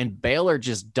rim, and Baylor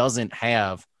just doesn't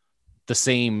have the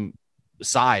same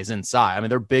size inside. I mean,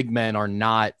 their big men are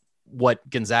not what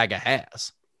Gonzaga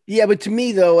has. Yeah, but to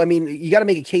me, though, I mean, you got to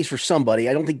make a case for somebody.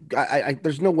 I don't think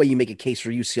there's no way you make a case for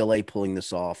UCLA pulling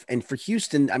this off. And for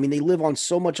Houston, I mean, they live on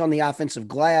so much on the offensive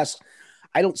glass.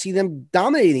 I don't see them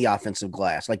dominating the offensive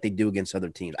glass like they do against other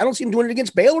teams. I don't see them doing it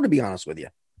against Baylor, to be honest with you.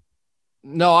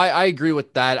 No, I agree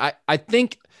with that. I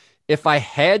think if I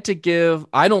had to give,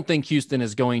 I don't think Houston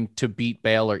is going to beat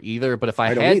Baylor either, but if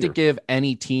I had to give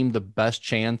any team the best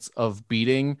chance of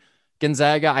beating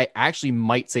Gonzaga, I actually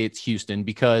might say it's Houston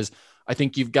because I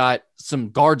think you've got some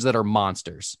guards that are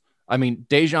monsters. I mean,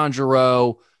 Dejan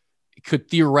Jarreau could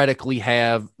theoretically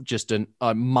have just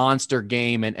a monster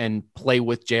game and play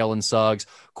with Jalen Suggs.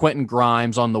 Quentin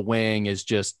Grimes on the wing is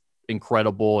just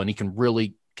incredible, and he can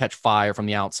really catch fire from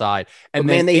the outside. And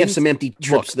but man, they have some empty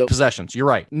trips, though. Possessions. You're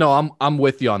right. No, I'm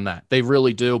with you on that. They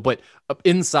really do. But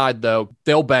inside, though,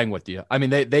 they'll bang with you. I mean,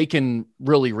 they can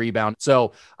really rebound.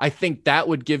 So I think that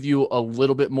would give you a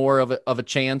little bit more of a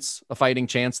chance, a fighting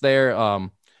chance there.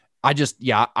 I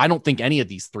don't think any of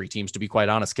these three teams, to be quite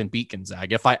honest, can beat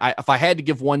Gonzaga. If I had to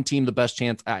give one team the best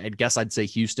chance, I guess I'd say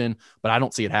Houston, but I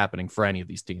don't see it happening for any of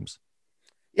these teams.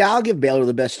 Yeah, I'll give Baylor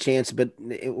the best chance, but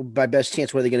by best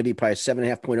chance, what are they going to be? Probably a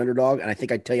 7.5 point underdog. And I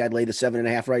think I'd tell you I'd lay the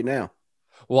 7.5 right now.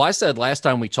 Well, I said last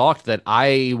time we talked that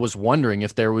I was wondering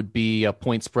if there would be a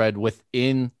point spread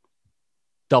within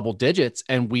double digits,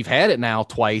 and we've had it now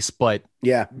twice, but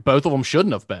yeah, both of them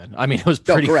shouldn't have been. I mean, it was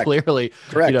pretty clearly,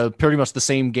 pretty much the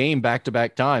same game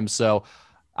back-to-back times. So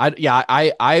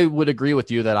I would agree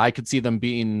with you that I could see them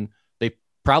being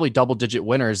probably double-digit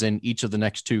winners in each of the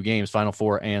next two games, Final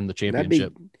Four and the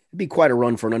championship. It'd be quite a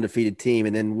run for an undefeated team.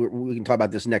 And then we can talk about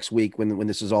this next week when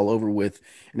this is all over with.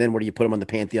 And then where do you put them on the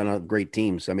pantheon of great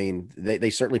teams? I mean,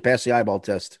 they certainly pass the eyeball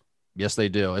test. Yes, they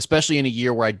do, especially in a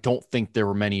year where I don't think there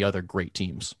were many other great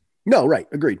teams. No, right.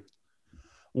 Agreed.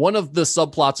 One of the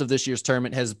subplots of this year's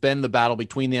tournament has been the battle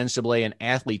between the NCAA and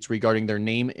athletes regarding their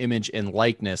name, image, and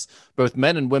likeness. Both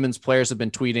men and women's players have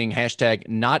been tweeting hashtag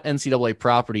not NCAA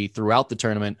property throughout the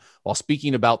tournament while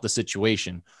speaking about the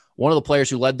situation. One of the players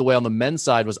who led the way on the men's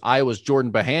side was Iowa's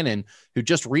Jordan Bohannon, who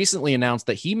just recently announced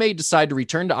that he may decide to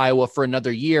return to Iowa for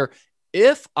another year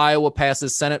if Iowa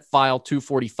passes Senate File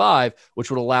 245, which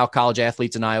would allow college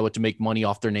athletes in Iowa to make money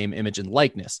off their name, image, and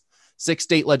likeness. 6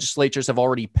 state legislatures have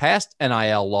already passed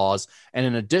NIL laws, and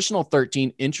an additional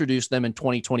 13 introduced them in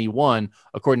 2021,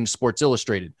 according to Sports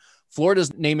Illustrated.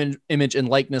 Florida's name, image, and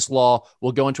likeness law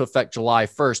will go into effect July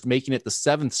 1st, making it the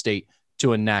 7th state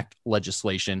to enact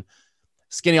legislation.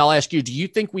 Skinny, I'll ask you, do you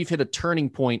think we've hit a turning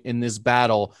point in this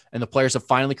battle and the players have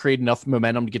finally created enough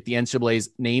momentum to get the NCAA's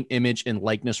name, image, and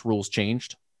likeness rules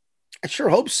changed? I sure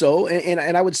hope so.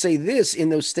 And I would say this, in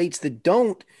those states that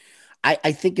don't,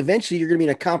 I think eventually you're going to be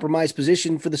in a compromised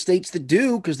position for the states that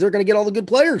do, because they're going to get all the good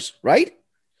players, right?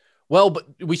 Well, but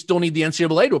we still need the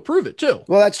NCAA to approve it too.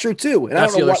 Well, that's true too. And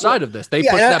that's the other side of this. They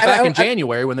pushed that back in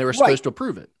January when they were supposed to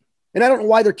approve it. And I don't know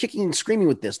why they're kicking and screaming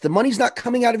with this. The money's not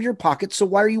coming out of your pocket, so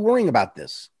why are you worrying about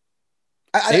this?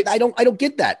 I don't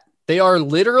get that. They are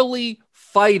literally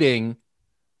fighting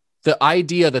the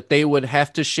idea that they would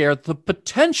have to share the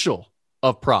potential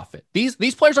of profit. These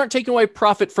players aren't taking away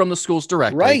profit from the schools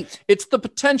directly. Right. It's the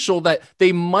potential that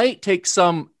they might take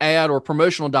some ad or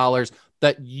promotional dollars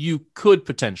that you could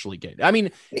potentially get. I mean,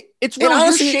 it's really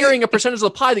honestly, you're sharing a percentage of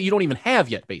the pie that you don't even have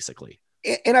yet, basically.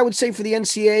 And I would say for the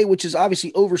NCAA, which is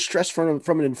obviously overstressed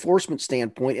from an enforcement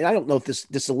standpoint, and I don't know if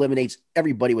this eliminates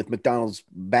everybody with McDonald's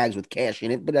bags with cash in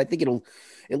it, but I think it'll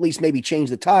at least maybe change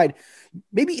the tide.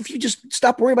 Maybe if you just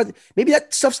stop worrying about it, maybe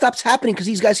that stuff stops happening because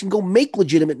these guys can go make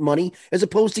legitimate money as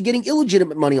opposed to getting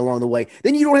illegitimate money along the way.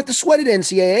 Then you don't have to sweat at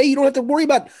NCAA. You don't have to worry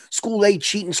about school A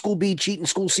cheating, school B cheating,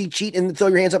 school C cheating, and throw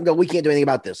your hands up and go, we can't do anything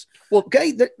about this. Well,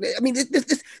 okay. I mean,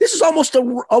 this is almost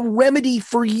a remedy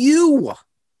for you.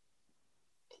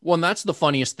 Well, and that's the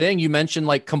funniest thing. You mentioned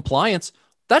like compliance.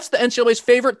 That's the NCAA's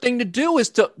favorite thing to do, is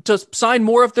to sign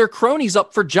more of their cronies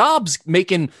up for jobs,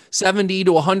 making $70,000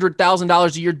 to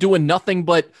 $100,000 a year, doing nothing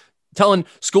but telling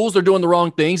schools they're doing the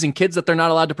wrong things and kids that they're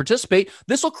not allowed to participate.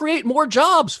 This will create more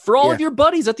jobs for all of your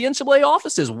buddies at the NCAA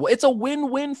offices. It's a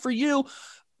win-win for you.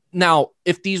 Now,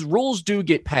 if these rules do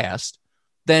get passed,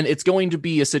 then it's going to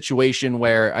be a situation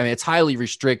where, I mean, it's highly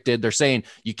restricted. They're saying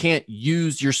you can't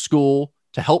use your school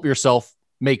to help yourself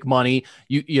make money.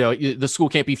 The school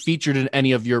can't be featured in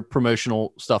any of your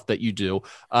promotional stuff that you do.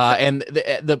 And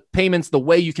the payments, the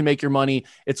way you can make your money,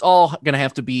 it's all going to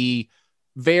have to be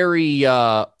very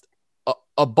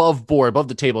above board, above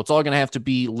the table. It's all going to have to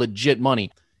be legit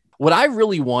money. What I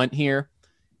really want here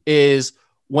is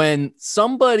when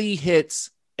somebody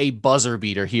hits a buzzer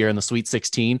beater here in the Sweet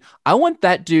 16, I want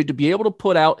that dude to be able to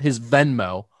put out his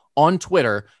Venmo on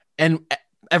Twitter and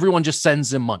everyone just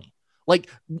sends him money. Like,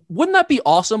 wouldn't that be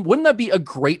awesome? Wouldn't that be a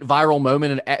great viral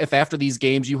moment? And if after these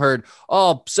games you heard,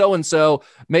 oh, so-and-so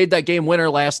made that game winner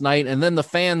last night, and then the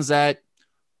fans at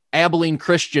Abilene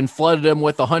Christian flooded him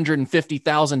with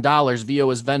 $150,000 via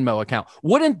his Venmo account.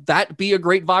 Wouldn't that be a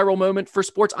great viral moment for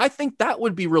sports? I think that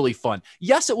would be really fun.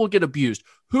 Yes, it will get abused.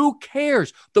 Who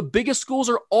cares? The biggest schools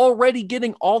are already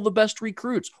getting all the best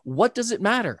recruits. What does it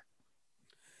matter?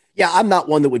 Yeah, I'm not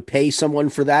one that would pay someone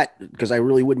for that because I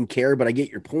really wouldn't care, but I get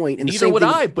your point. And neither would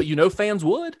I, but fans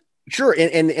would. Sure.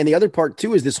 And the other part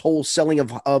too is this whole selling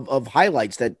of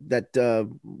highlights that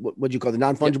what do you call the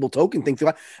non-fungible token thing.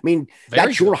 I mean,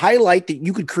 that's your highlight that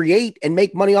you could create and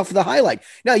make money off of the highlight.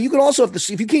 Now you can also, if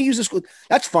you can't use this,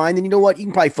 that's fine. Then you know what? You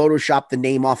can probably Photoshop the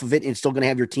name off of it and it's still going to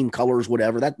have your team colors,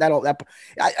 whatever. I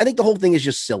think the whole thing is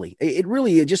just silly. It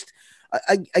really just,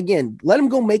 again, let them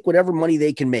go make whatever money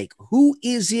they can make. Who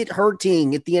is it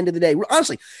hurting at the end of the day?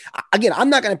 Honestly, again, I'm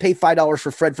not going to pay $5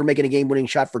 for Fred for making a game-winning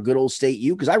shot for good old State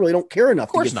U because I really don't care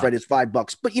enough to give Fred his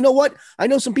 $5. But you know what? I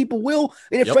know some people will.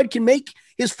 And if Fred can make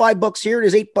his $5 here and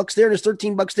his $8 there and his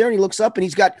 $13 there, and he looks up and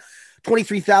he's got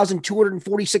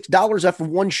 $23,246 after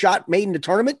one shot made in the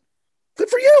tournament, good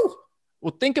for you.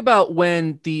 Well, think about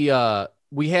when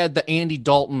we had the Andy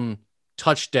Dalton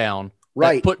touchdown.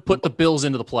 Right. Put the Bills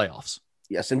into the playoffs.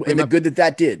 Yes. And the good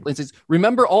that did.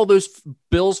 Remember all those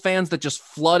Bills fans that just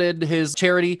flooded his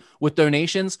charity with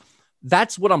donations?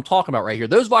 That's what I'm talking about right here.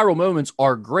 Those viral moments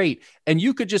are great. And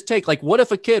you could just take, like, what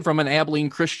if a kid from an Abilene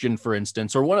Christian, for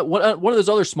instance, or one of those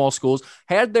other small schools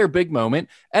had their big moment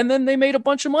and then they made a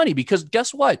bunch of money? Because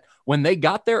guess what? When they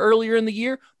got there earlier in the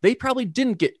year, they probably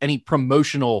didn't get any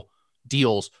promotional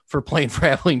deals for playing for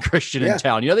Abilene Christian in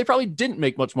town. They probably didn't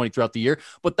make much money throughout the year,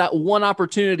 but that one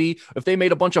opportunity, if they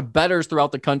made a bunch of bettors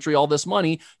throughout the country, all this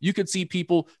money, you could see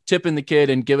people tipping the kid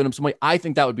and giving him some money. I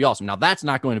think that would be awesome. Now that's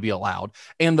not going to be allowed.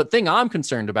 And the thing I'm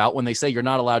concerned about when they say you're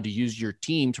not allowed to use your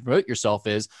team to promote yourself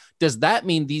is, does that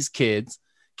mean these kids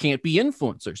can't be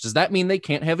influencers? Does that mean they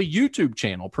can't have a YouTube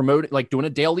channel promoting, like doing a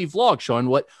daily vlog showing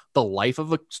what the life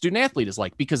of a student athlete is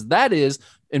like? Because that is,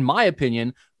 in my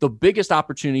opinion, the biggest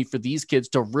opportunity for these kids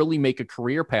to really make a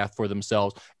career path for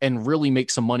themselves and really make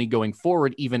some money going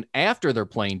forward, even after their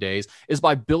playing days, is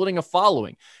by building a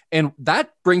following. And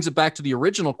that brings it back to the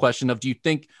original question of, do you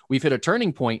think we've hit a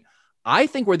turning point? I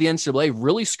think where the NCAA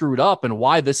really screwed up and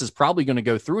why this is probably going to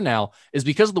go through now is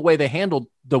because of the way they handled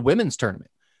the women's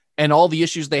tournament. And all the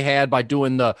issues they had by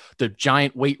doing the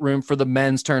giant weight room for the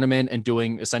men's tournament and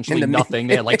doing essentially nothing.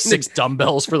 They had like 6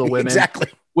 dumbbells for the women. Exactly.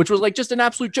 Which was like just an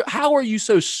absolute joke. How are you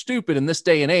so stupid in this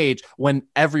day and age when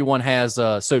everyone has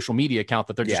a social media account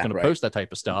that they're just going to post that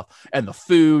type of stuff? And the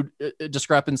food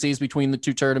discrepancies between the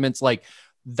two tournaments, like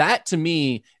that to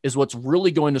me is what's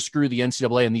really going to screw the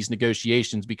NCAA in these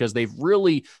negotiations, because they've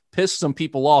really pissed some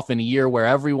people off in a year where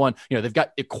everyone, they've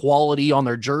got equality on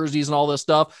their jerseys and all this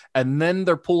stuff. And then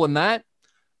they're pulling that.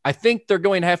 I think they're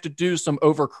going to have to do some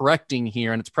overcorrecting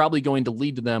here, and it's probably going to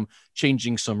lead to them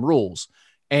changing some rules.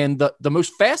 And the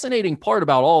most fascinating part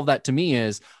about all of that to me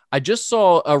is I just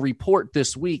saw a report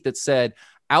this week that said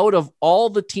out of all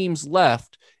the teams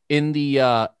left in the,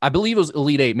 I believe it was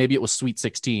Elite 8, maybe it was Sweet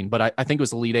 16, but I think it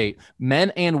was Elite 8,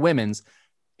 men and women's,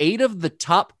 8 of the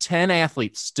top 10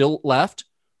 athletes still left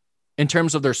in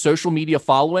terms of their social media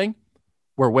following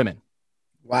were women.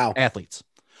 Wow. Athletes.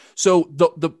 So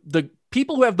the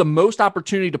people who have the most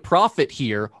opportunity to profit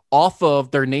here off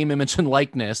of their name, image, and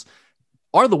likeness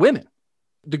are the women.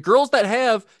 The girls that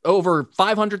have over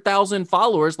 500,000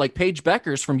 followers, like Paige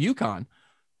Beckers from UConn,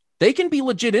 they can be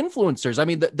legit influencers. I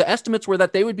mean, the estimates were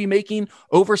that they would be making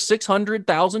over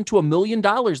 $600,000 to $1 million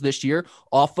this year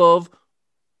off of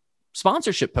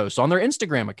sponsorship posts on their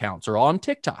Instagram accounts or on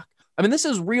TikTok. I mean, this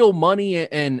is real money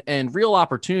and real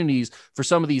opportunities for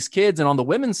some of these kids. And on the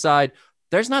women's side,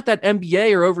 there's not that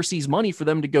NBA or overseas money for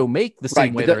them to go make the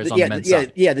same way there is on the men's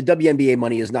side. Yeah, the WNBA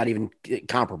money is not even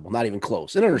comparable, not even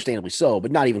close. And understandably so,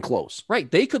 but not even close. Right.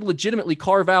 They could legitimately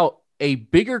carve out a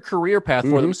bigger career path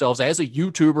for themselves as a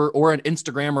YouTuber or an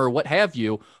Instagrammer or what have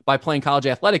you by playing college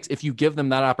athletics. If you give them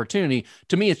that opportunity,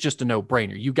 to me, it's just a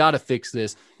no-brainer. You got to fix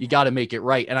this. You got to make it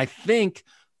right. And I think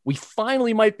we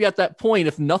finally might be at that point,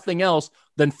 if nothing else,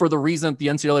 than for the reason that the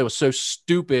NCAA was so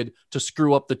stupid to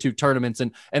screw up the two tournaments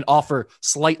and offer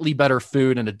slightly better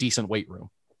food and a decent weight room.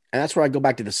 And that's where I go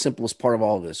back to the simplest part of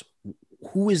all of this.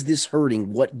 Who is this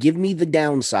hurting? Give me the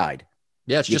downside.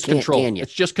 Yeah, it's just control.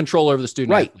 It's just control over the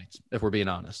student athletes, if we're being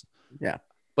honest. Yeah.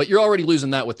 But you're already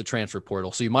losing that with the transfer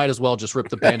portal. So you might as well just rip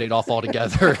the Band-Aid off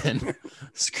altogether and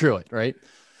screw it, right?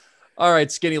 All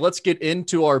right, Skinny, let's get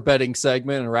into our betting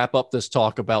segment and wrap up this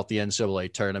talk about the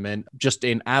NCAA tournament. Just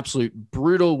an absolute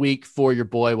brutal week for your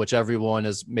boy, which everyone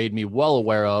has made me well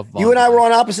aware of. You and I were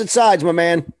on opposite sides, my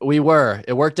man. We were.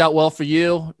 It worked out well for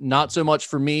you. Not so much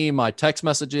for me. My text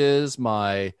messages,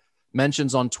 my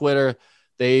mentions on Twitter,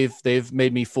 they've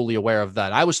made me fully aware of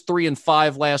that. I was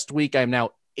 3-5 last week. I'm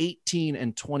now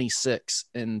 18-26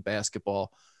 in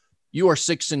basketball. You are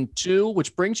 6-2,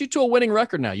 which brings you to a winning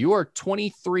record now. You are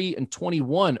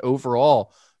 23-21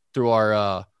 overall through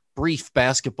our brief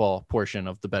basketball portion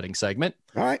of the betting segment.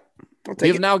 All right.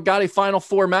 We've now got a Final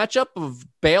Four matchup of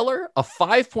Baylor, a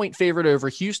 5-point favorite over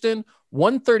Houston.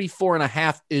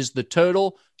 134.5 is the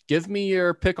total. Give me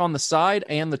your pick on the side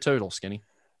and the total, Skinny.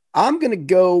 I'm going to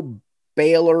go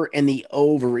Baylor and the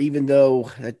over, even though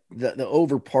the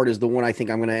over part is the one I think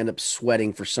I'm going to end up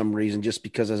sweating for some reason, just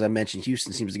because, as I mentioned,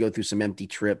 Houston seems to go through some empty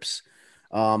trips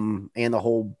and the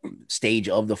whole stage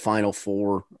of the Final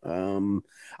Four.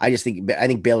 I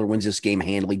think Baylor wins this game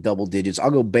handily, double digits. I'll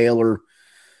go Baylor,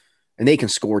 and they can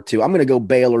score too. I'm going to go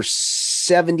Baylor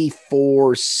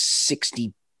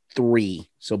 74-63.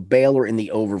 So Baylor in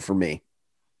the over for me.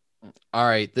 All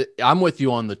right. I'm with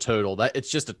you on the total. That it's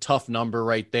just a tough number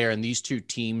right there. And these two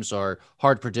teams are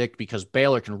hard to predict because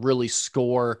Baylor can really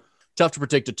score. Tough to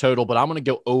predict a total, but I'm going to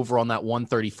go over on that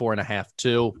 134.5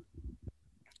 too.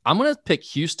 I'm going to pick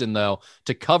Houston though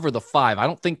to cover the 5. I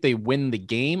don't think they win the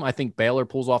game. I think Baylor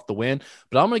pulls off the win,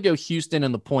 but I'm going to go Houston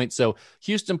in the point. So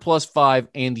Houston +5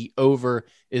 and the over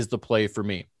is the play for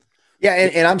me. Yeah,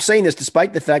 and I'm saying this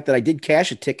despite the fact that I did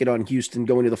cash a ticket on Houston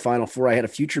going to the Final Four. I had a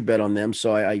future bet on them,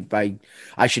 so I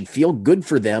should feel good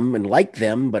for them and like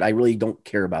them, but I really don't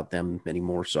care about them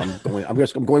anymore. So I'm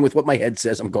going with what my head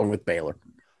says. I'm going with Baylor.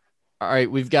 All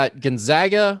right, we've got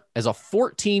Gonzaga as a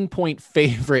 14-point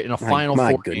favorite in a Final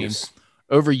Four game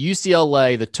over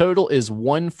UCLA. The total is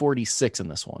 146 in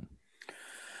this one.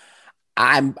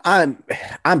 I'm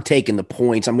taking the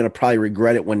points. I'm going to probably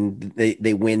regret it when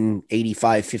they win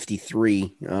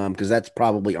 85-53 because that's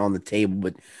probably on the table.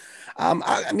 But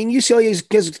I mean, UCLA is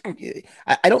because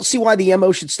I don't see why the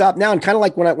MO should stop now. And kind of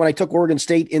like when I took Oregon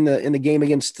State in the game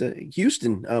against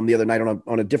Houston the other night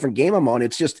on a different game I'm on.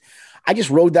 It's just I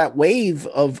just rode that wave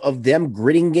of them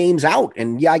gritting games out.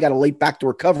 And yeah, I got a late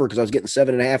backdoor cover because I was getting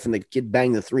 7.5 and the kid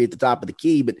banged the 3 at the top of the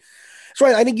key, but. So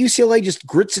I think UCLA just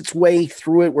grits its way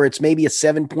through it where it's maybe a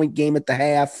 7-point game at the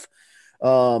half.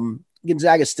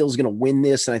 Gonzaga still is going to win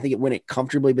this, and I think it win it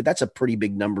comfortably, but that's a pretty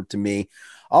big number to me.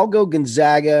 I'll go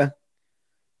Gonzaga,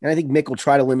 and I think Mick will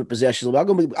try to limit possessions. I'll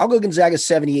go Gonzaga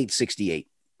 78-68.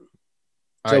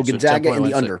 So Gonzaga and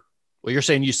the under. Well, you're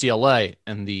saying UCLA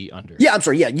and the under. Yeah, I'm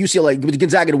sorry. Yeah, UCLA.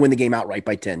 Gonzaga to win the game outright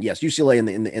by 10. Yes, UCLA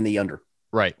in the under.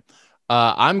 Right.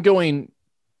 I'm going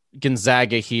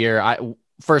Gonzaga here.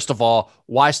 First of all,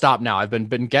 why stop now? I've been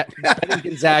betting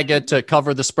Gonzaga to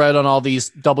cover the spread on all these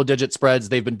double-digit spreads.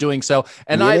 They've been doing so.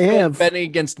 And I've been betting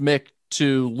against Mick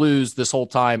to lose this whole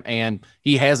time, and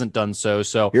he hasn't done so.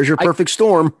 So here's your perfect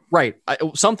storm. Right.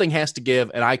 Something has to give,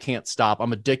 and I can't stop.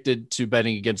 I'm addicted to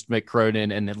betting against Mick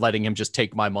Cronin and letting him just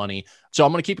take my money. So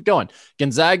I'm going to keep it going.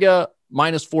 Gonzaga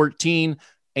 -14,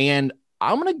 and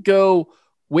I'm going to go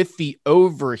with the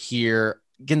over here.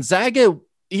 Gonzaga –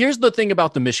 here's the thing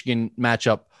about the Michigan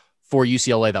matchup for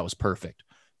UCLA that was perfect.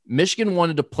 Michigan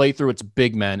wanted to play through its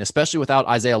big men, especially without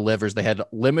Isaiah Livers. They had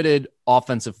limited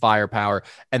offensive firepower,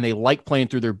 and they liked playing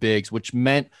through their bigs, which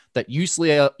meant that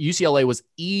UCLA was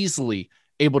easily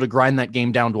able to grind that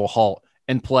game down to a halt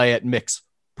and play at Mick's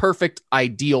perfect,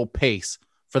 ideal pace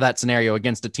for that scenario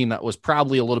against a team that was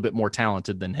probably a little bit more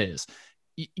talented than his.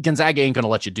 Gonzaga ain't going to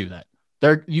let you do that.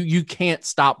 You can't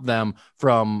stop them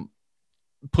from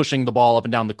pushing the ball up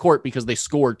and down the court because they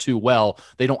scored too well.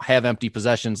 They don't have empty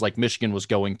possessions like Michigan was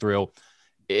going through.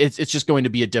 It's just going to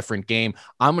be a different game.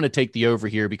 I'm going to take the over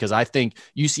here because I think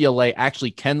UCLA actually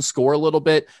can score a little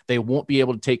bit. They won't be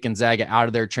able to take Gonzaga out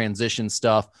of their transition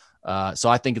stuff. So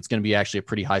I think it's going to be actually a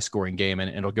pretty high scoring game,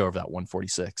 and it'll go over that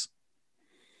 146.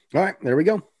 All right, there we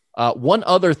go. One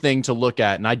other thing to look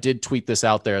at, and I did tweet this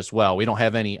out there as well. We don't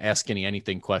have any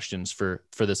anything questions for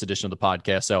this edition of the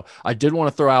podcast. So I did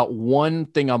want to throw out one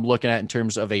thing I'm looking at in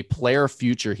terms of a player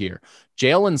future here.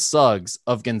 Jalen Suggs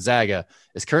of Gonzaga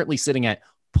is currently sitting at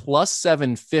plus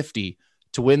 750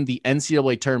 to win the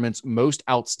NCAA tournament's most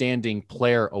outstanding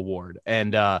player award.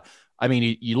 And I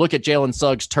mean, you look at Jalen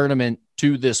Suggs' tournament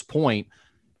to this point.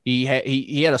 He had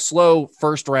a slow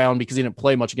first round because he didn't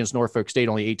play much against Norfolk State,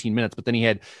 only 18 minutes, but then he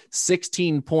had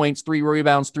 16 points, 3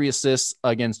 rebounds, 3 assists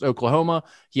against Oklahoma.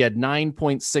 He had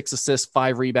 9.6 assists,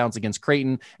 5 rebounds against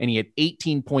Creighton, and he had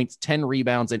 18 points, 10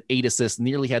 rebounds, and 8 assists,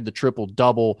 nearly had the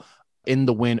triple-double in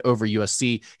the win over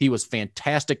USC. He was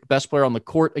fantastic, best player on the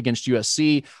court against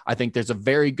USC. I think there's a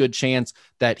very good chance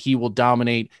that he will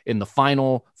dominate in the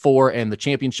Final Four and the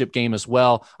championship game as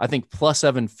well. I think plus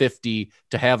 750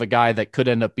 to have a guy that could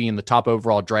end up being the top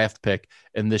overall draft pick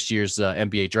in this year's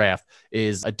NBA draft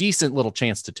is a decent little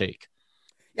chance to take.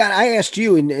 Yeah, I asked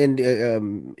you, and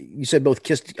you said both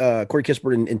Corey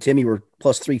Kispert and Timmy were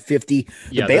plus 350.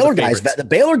 Yeah, the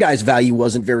Baylor guys' value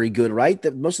wasn't very good,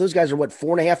 right? Most of those guys are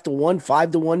 4.5 to 1,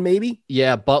 5 to 1, maybe.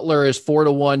 Yeah, Butler is 4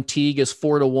 to 1, Teague is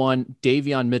 4 to 1,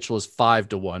 Davion Mitchell is 5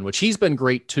 to 1, which he's been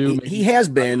great too. He has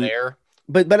been there,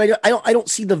 but I don't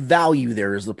see the value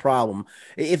there is the problem.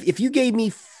 If you gave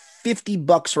me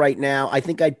 $50 right now, I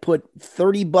think I'd put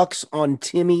 $30 on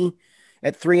Timmy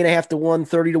at 3.5 to 1,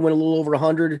 30 to win a little over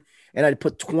 100, and I'd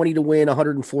put 20 to win,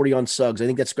 140 on Suggs. I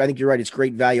think you're right. It's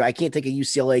great value. I can't take a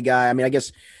UCLA guy. I mean, I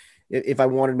guess if I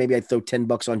wanted, maybe I'd throw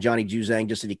 $10 on Johnny Juzang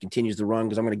just if he continues to run,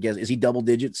 because I'm going to guess, is he double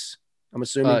digits? I'm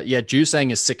assuming. Yeah,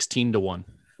 Juzang is 16 to 1.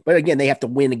 But again, they have to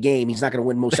win a game. He's not going to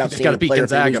win most outstanding player in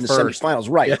the semifinals,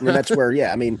 right? Yeah. And that's where,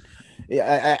 I mean,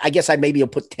 I guess maybe I'll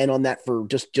put 10 on that for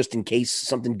just in case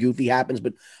something goofy happens.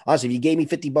 But honestly, if you gave me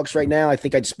 $50 right now, I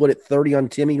think I'd split it 30 on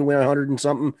Timmy to win 100 and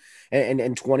something,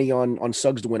 and 20 on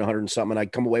Suggs to win 100 and something. And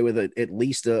I'd come away with at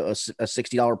least a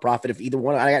 $60 profit if either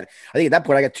one. I think at that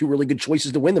point I got 2 really good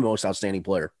choices to win the most outstanding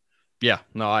player. Yeah,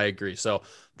 no, I agree. So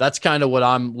that's kind of what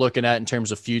I'm looking at in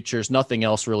terms of futures. Nothing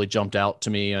else really jumped out to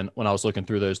me and when I was looking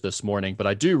through those this morning, but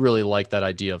I do really like that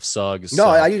idea of Suggs. No,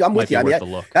 I'm with you. I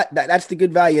mean, that's the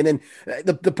good value. And then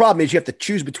the problem is you have to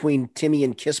choose between Timmy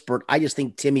and Kispert. I just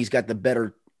think Timmy's got the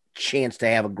better chance to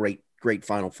have a great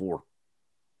Final Four.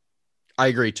 I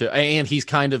agree too. And he's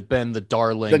kind of been the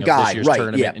darling of this year's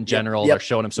tournament in general. They're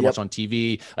showing him so much on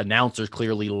TV. Announcers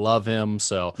clearly love him.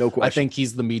 So no question. I think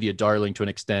he's the media darling to an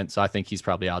extent. So I think he's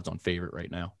probably odds on favorite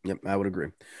right now. Yep, I would agree.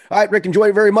 All right, Rick, enjoy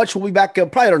it very much. We'll be back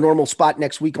probably at our normal spot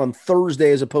next week on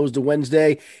Thursday as opposed to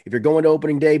Wednesday. If you're going to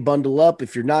opening day, bundle up.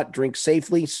 If you're not, drink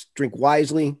safely, drink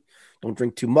wisely. Don't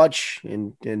drink too much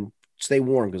and stay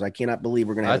warm because I cannot believe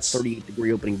we're going to have a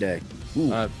 38-degree opening day. Ooh,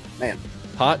 man.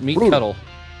 Hot meat kettle.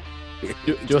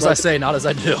 Do as I say, not as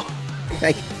I do.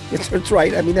 That's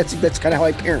right. I mean, that's kind of how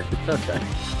I parent. Okay.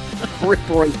 Rick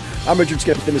Broering, I'm Richard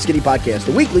Skinner from the Skinny Podcast,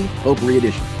 the weekly potpourri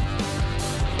edition.